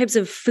different types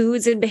of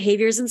foods and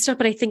behaviors and stuff,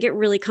 but I think it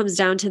really comes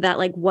down to that,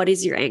 like, what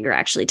is your anger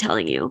actually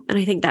telling you? And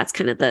I think that's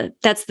kind of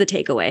that's the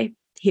takeaway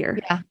here.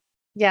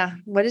 Yeah.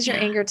 What is your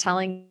anger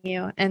telling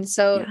you? And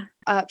so,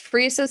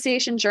 free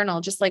association journal,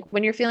 just like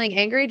when you're feeling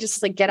angry,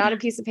 just like get out a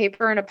piece of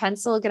paper and a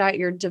pencil, get out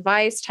your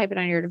device, type it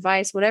on your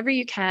device, whatever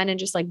you can, and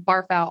just like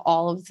barf out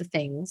all of the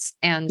things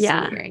and see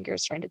what your anger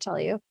is trying to tell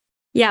you.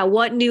 Yeah.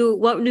 What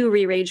new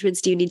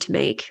rearrangements do you need to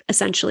make?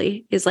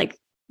 Essentially is like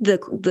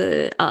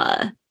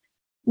the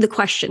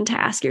question to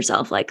ask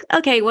yourself, like,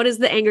 okay, what is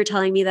the anger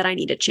telling me that I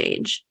need to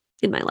change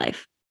in my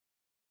life?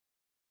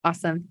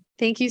 Awesome.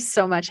 Thank you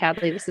so much,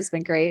 Hadley. This has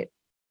been great.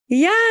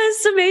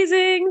 Yes.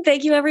 Amazing.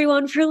 Thank you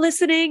everyone for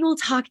listening. We'll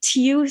talk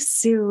to you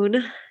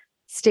soon.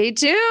 Stay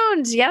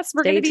tuned. Yes,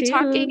 we're going to be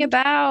talking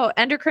about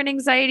endocrine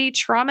anxiety,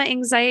 trauma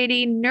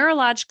anxiety,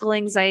 neurological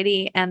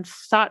anxiety, and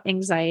thought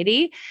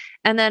anxiety.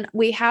 And then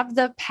we have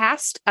the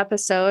past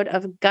episode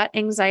of gut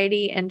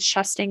anxiety and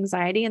chest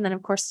anxiety. And then,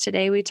 of course,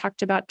 today we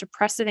talked about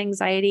depressive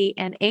anxiety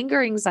and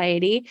anger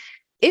anxiety.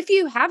 If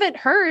you haven't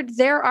heard,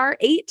 there are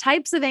 8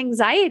 types of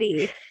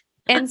anxiety.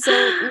 And so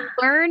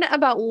learn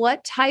about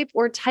what type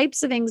or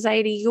types of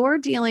anxiety you're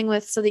dealing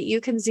with so that you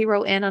can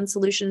zero in on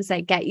solutions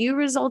that get you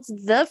results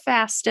the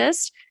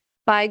fastest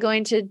by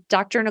going to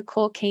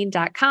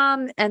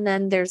drnicolekane.com. And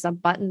then there's a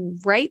button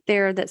right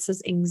there that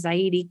says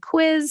anxiety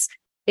quiz.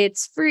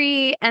 It's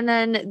free. And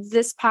then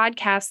this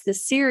podcast,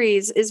 this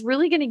series is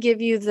really going to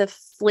give you the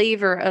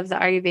flavor of the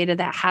Ayurveda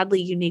that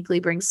Hadley uniquely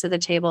brings to the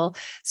table.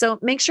 So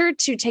make sure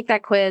to take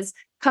that quiz,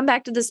 come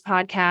back to this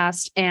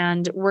podcast,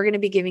 and we're going to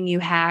be giving you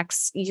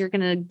hacks. You're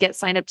going to get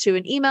signed up to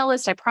an email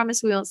list. I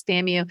promise we won't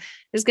spam you.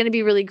 There's going to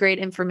be really great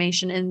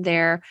information in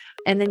there.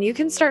 And then you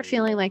can start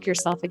feeling like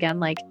yourself again,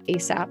 like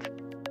ASAP.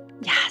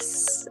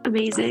 Yes.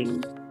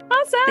 Amazing.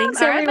 Awesome. Thanks,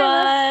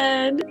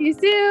 everyone. See you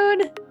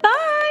soon. Bye.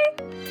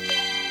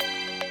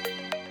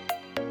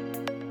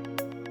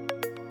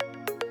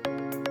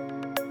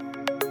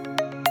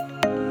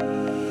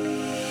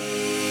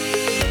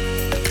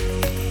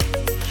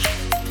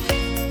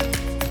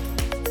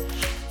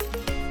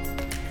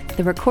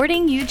 The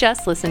recording you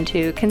just listened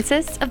to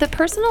consists of the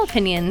personal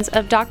opinions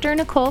of Dr.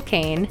 Nicole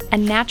Kane, a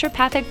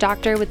naturopathic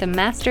doctor with a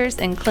master's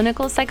in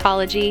clinical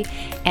psychology,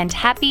 and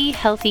Happy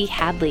Healthy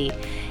Hadley,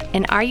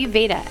 an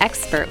Ayurveda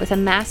expert with a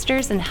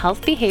master's in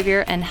health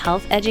behavior and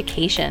health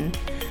education.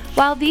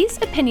 While these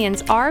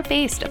opinions are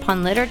based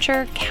upon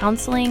literature,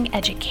 counseling,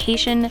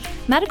 education,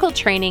 medical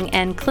training,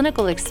 and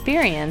clinical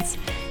experience,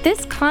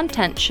 this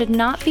content should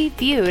not be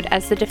viewed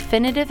as the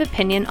definitive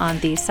opinion on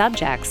these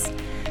subjects.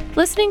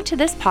 Listening to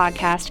this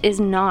podcast is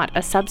not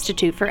a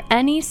substitute for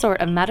any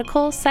sort of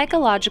medical,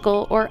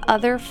 psychological, or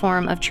other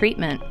form of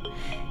treatment.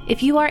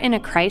 If you are in a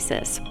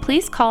crisis,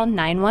 please call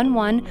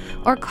 911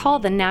 or call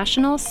the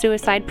National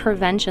Suicide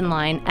Prevention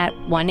Line at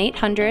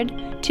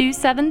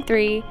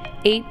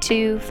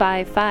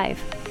 1-800-273-8255.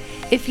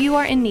 If you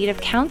are in need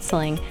of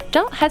counseling,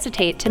 don't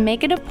hesitate to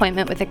make an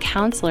appointment with a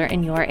counselor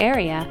in your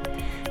area.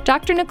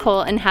 Dr.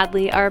 Nicole and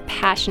Hadley are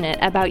passionate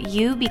about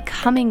you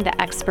becoming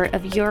the expert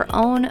of your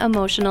own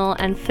emotional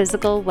and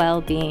physical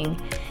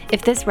well-being.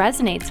 If this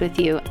resonates with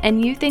you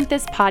and you think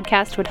this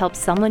podcast would help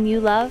someone you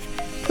love,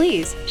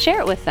 please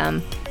share it with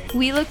them.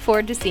 We look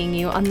forward to seeing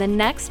you on the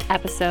next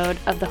episode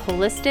of the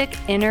Holistic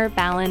Inner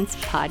Balance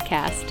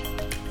podcast.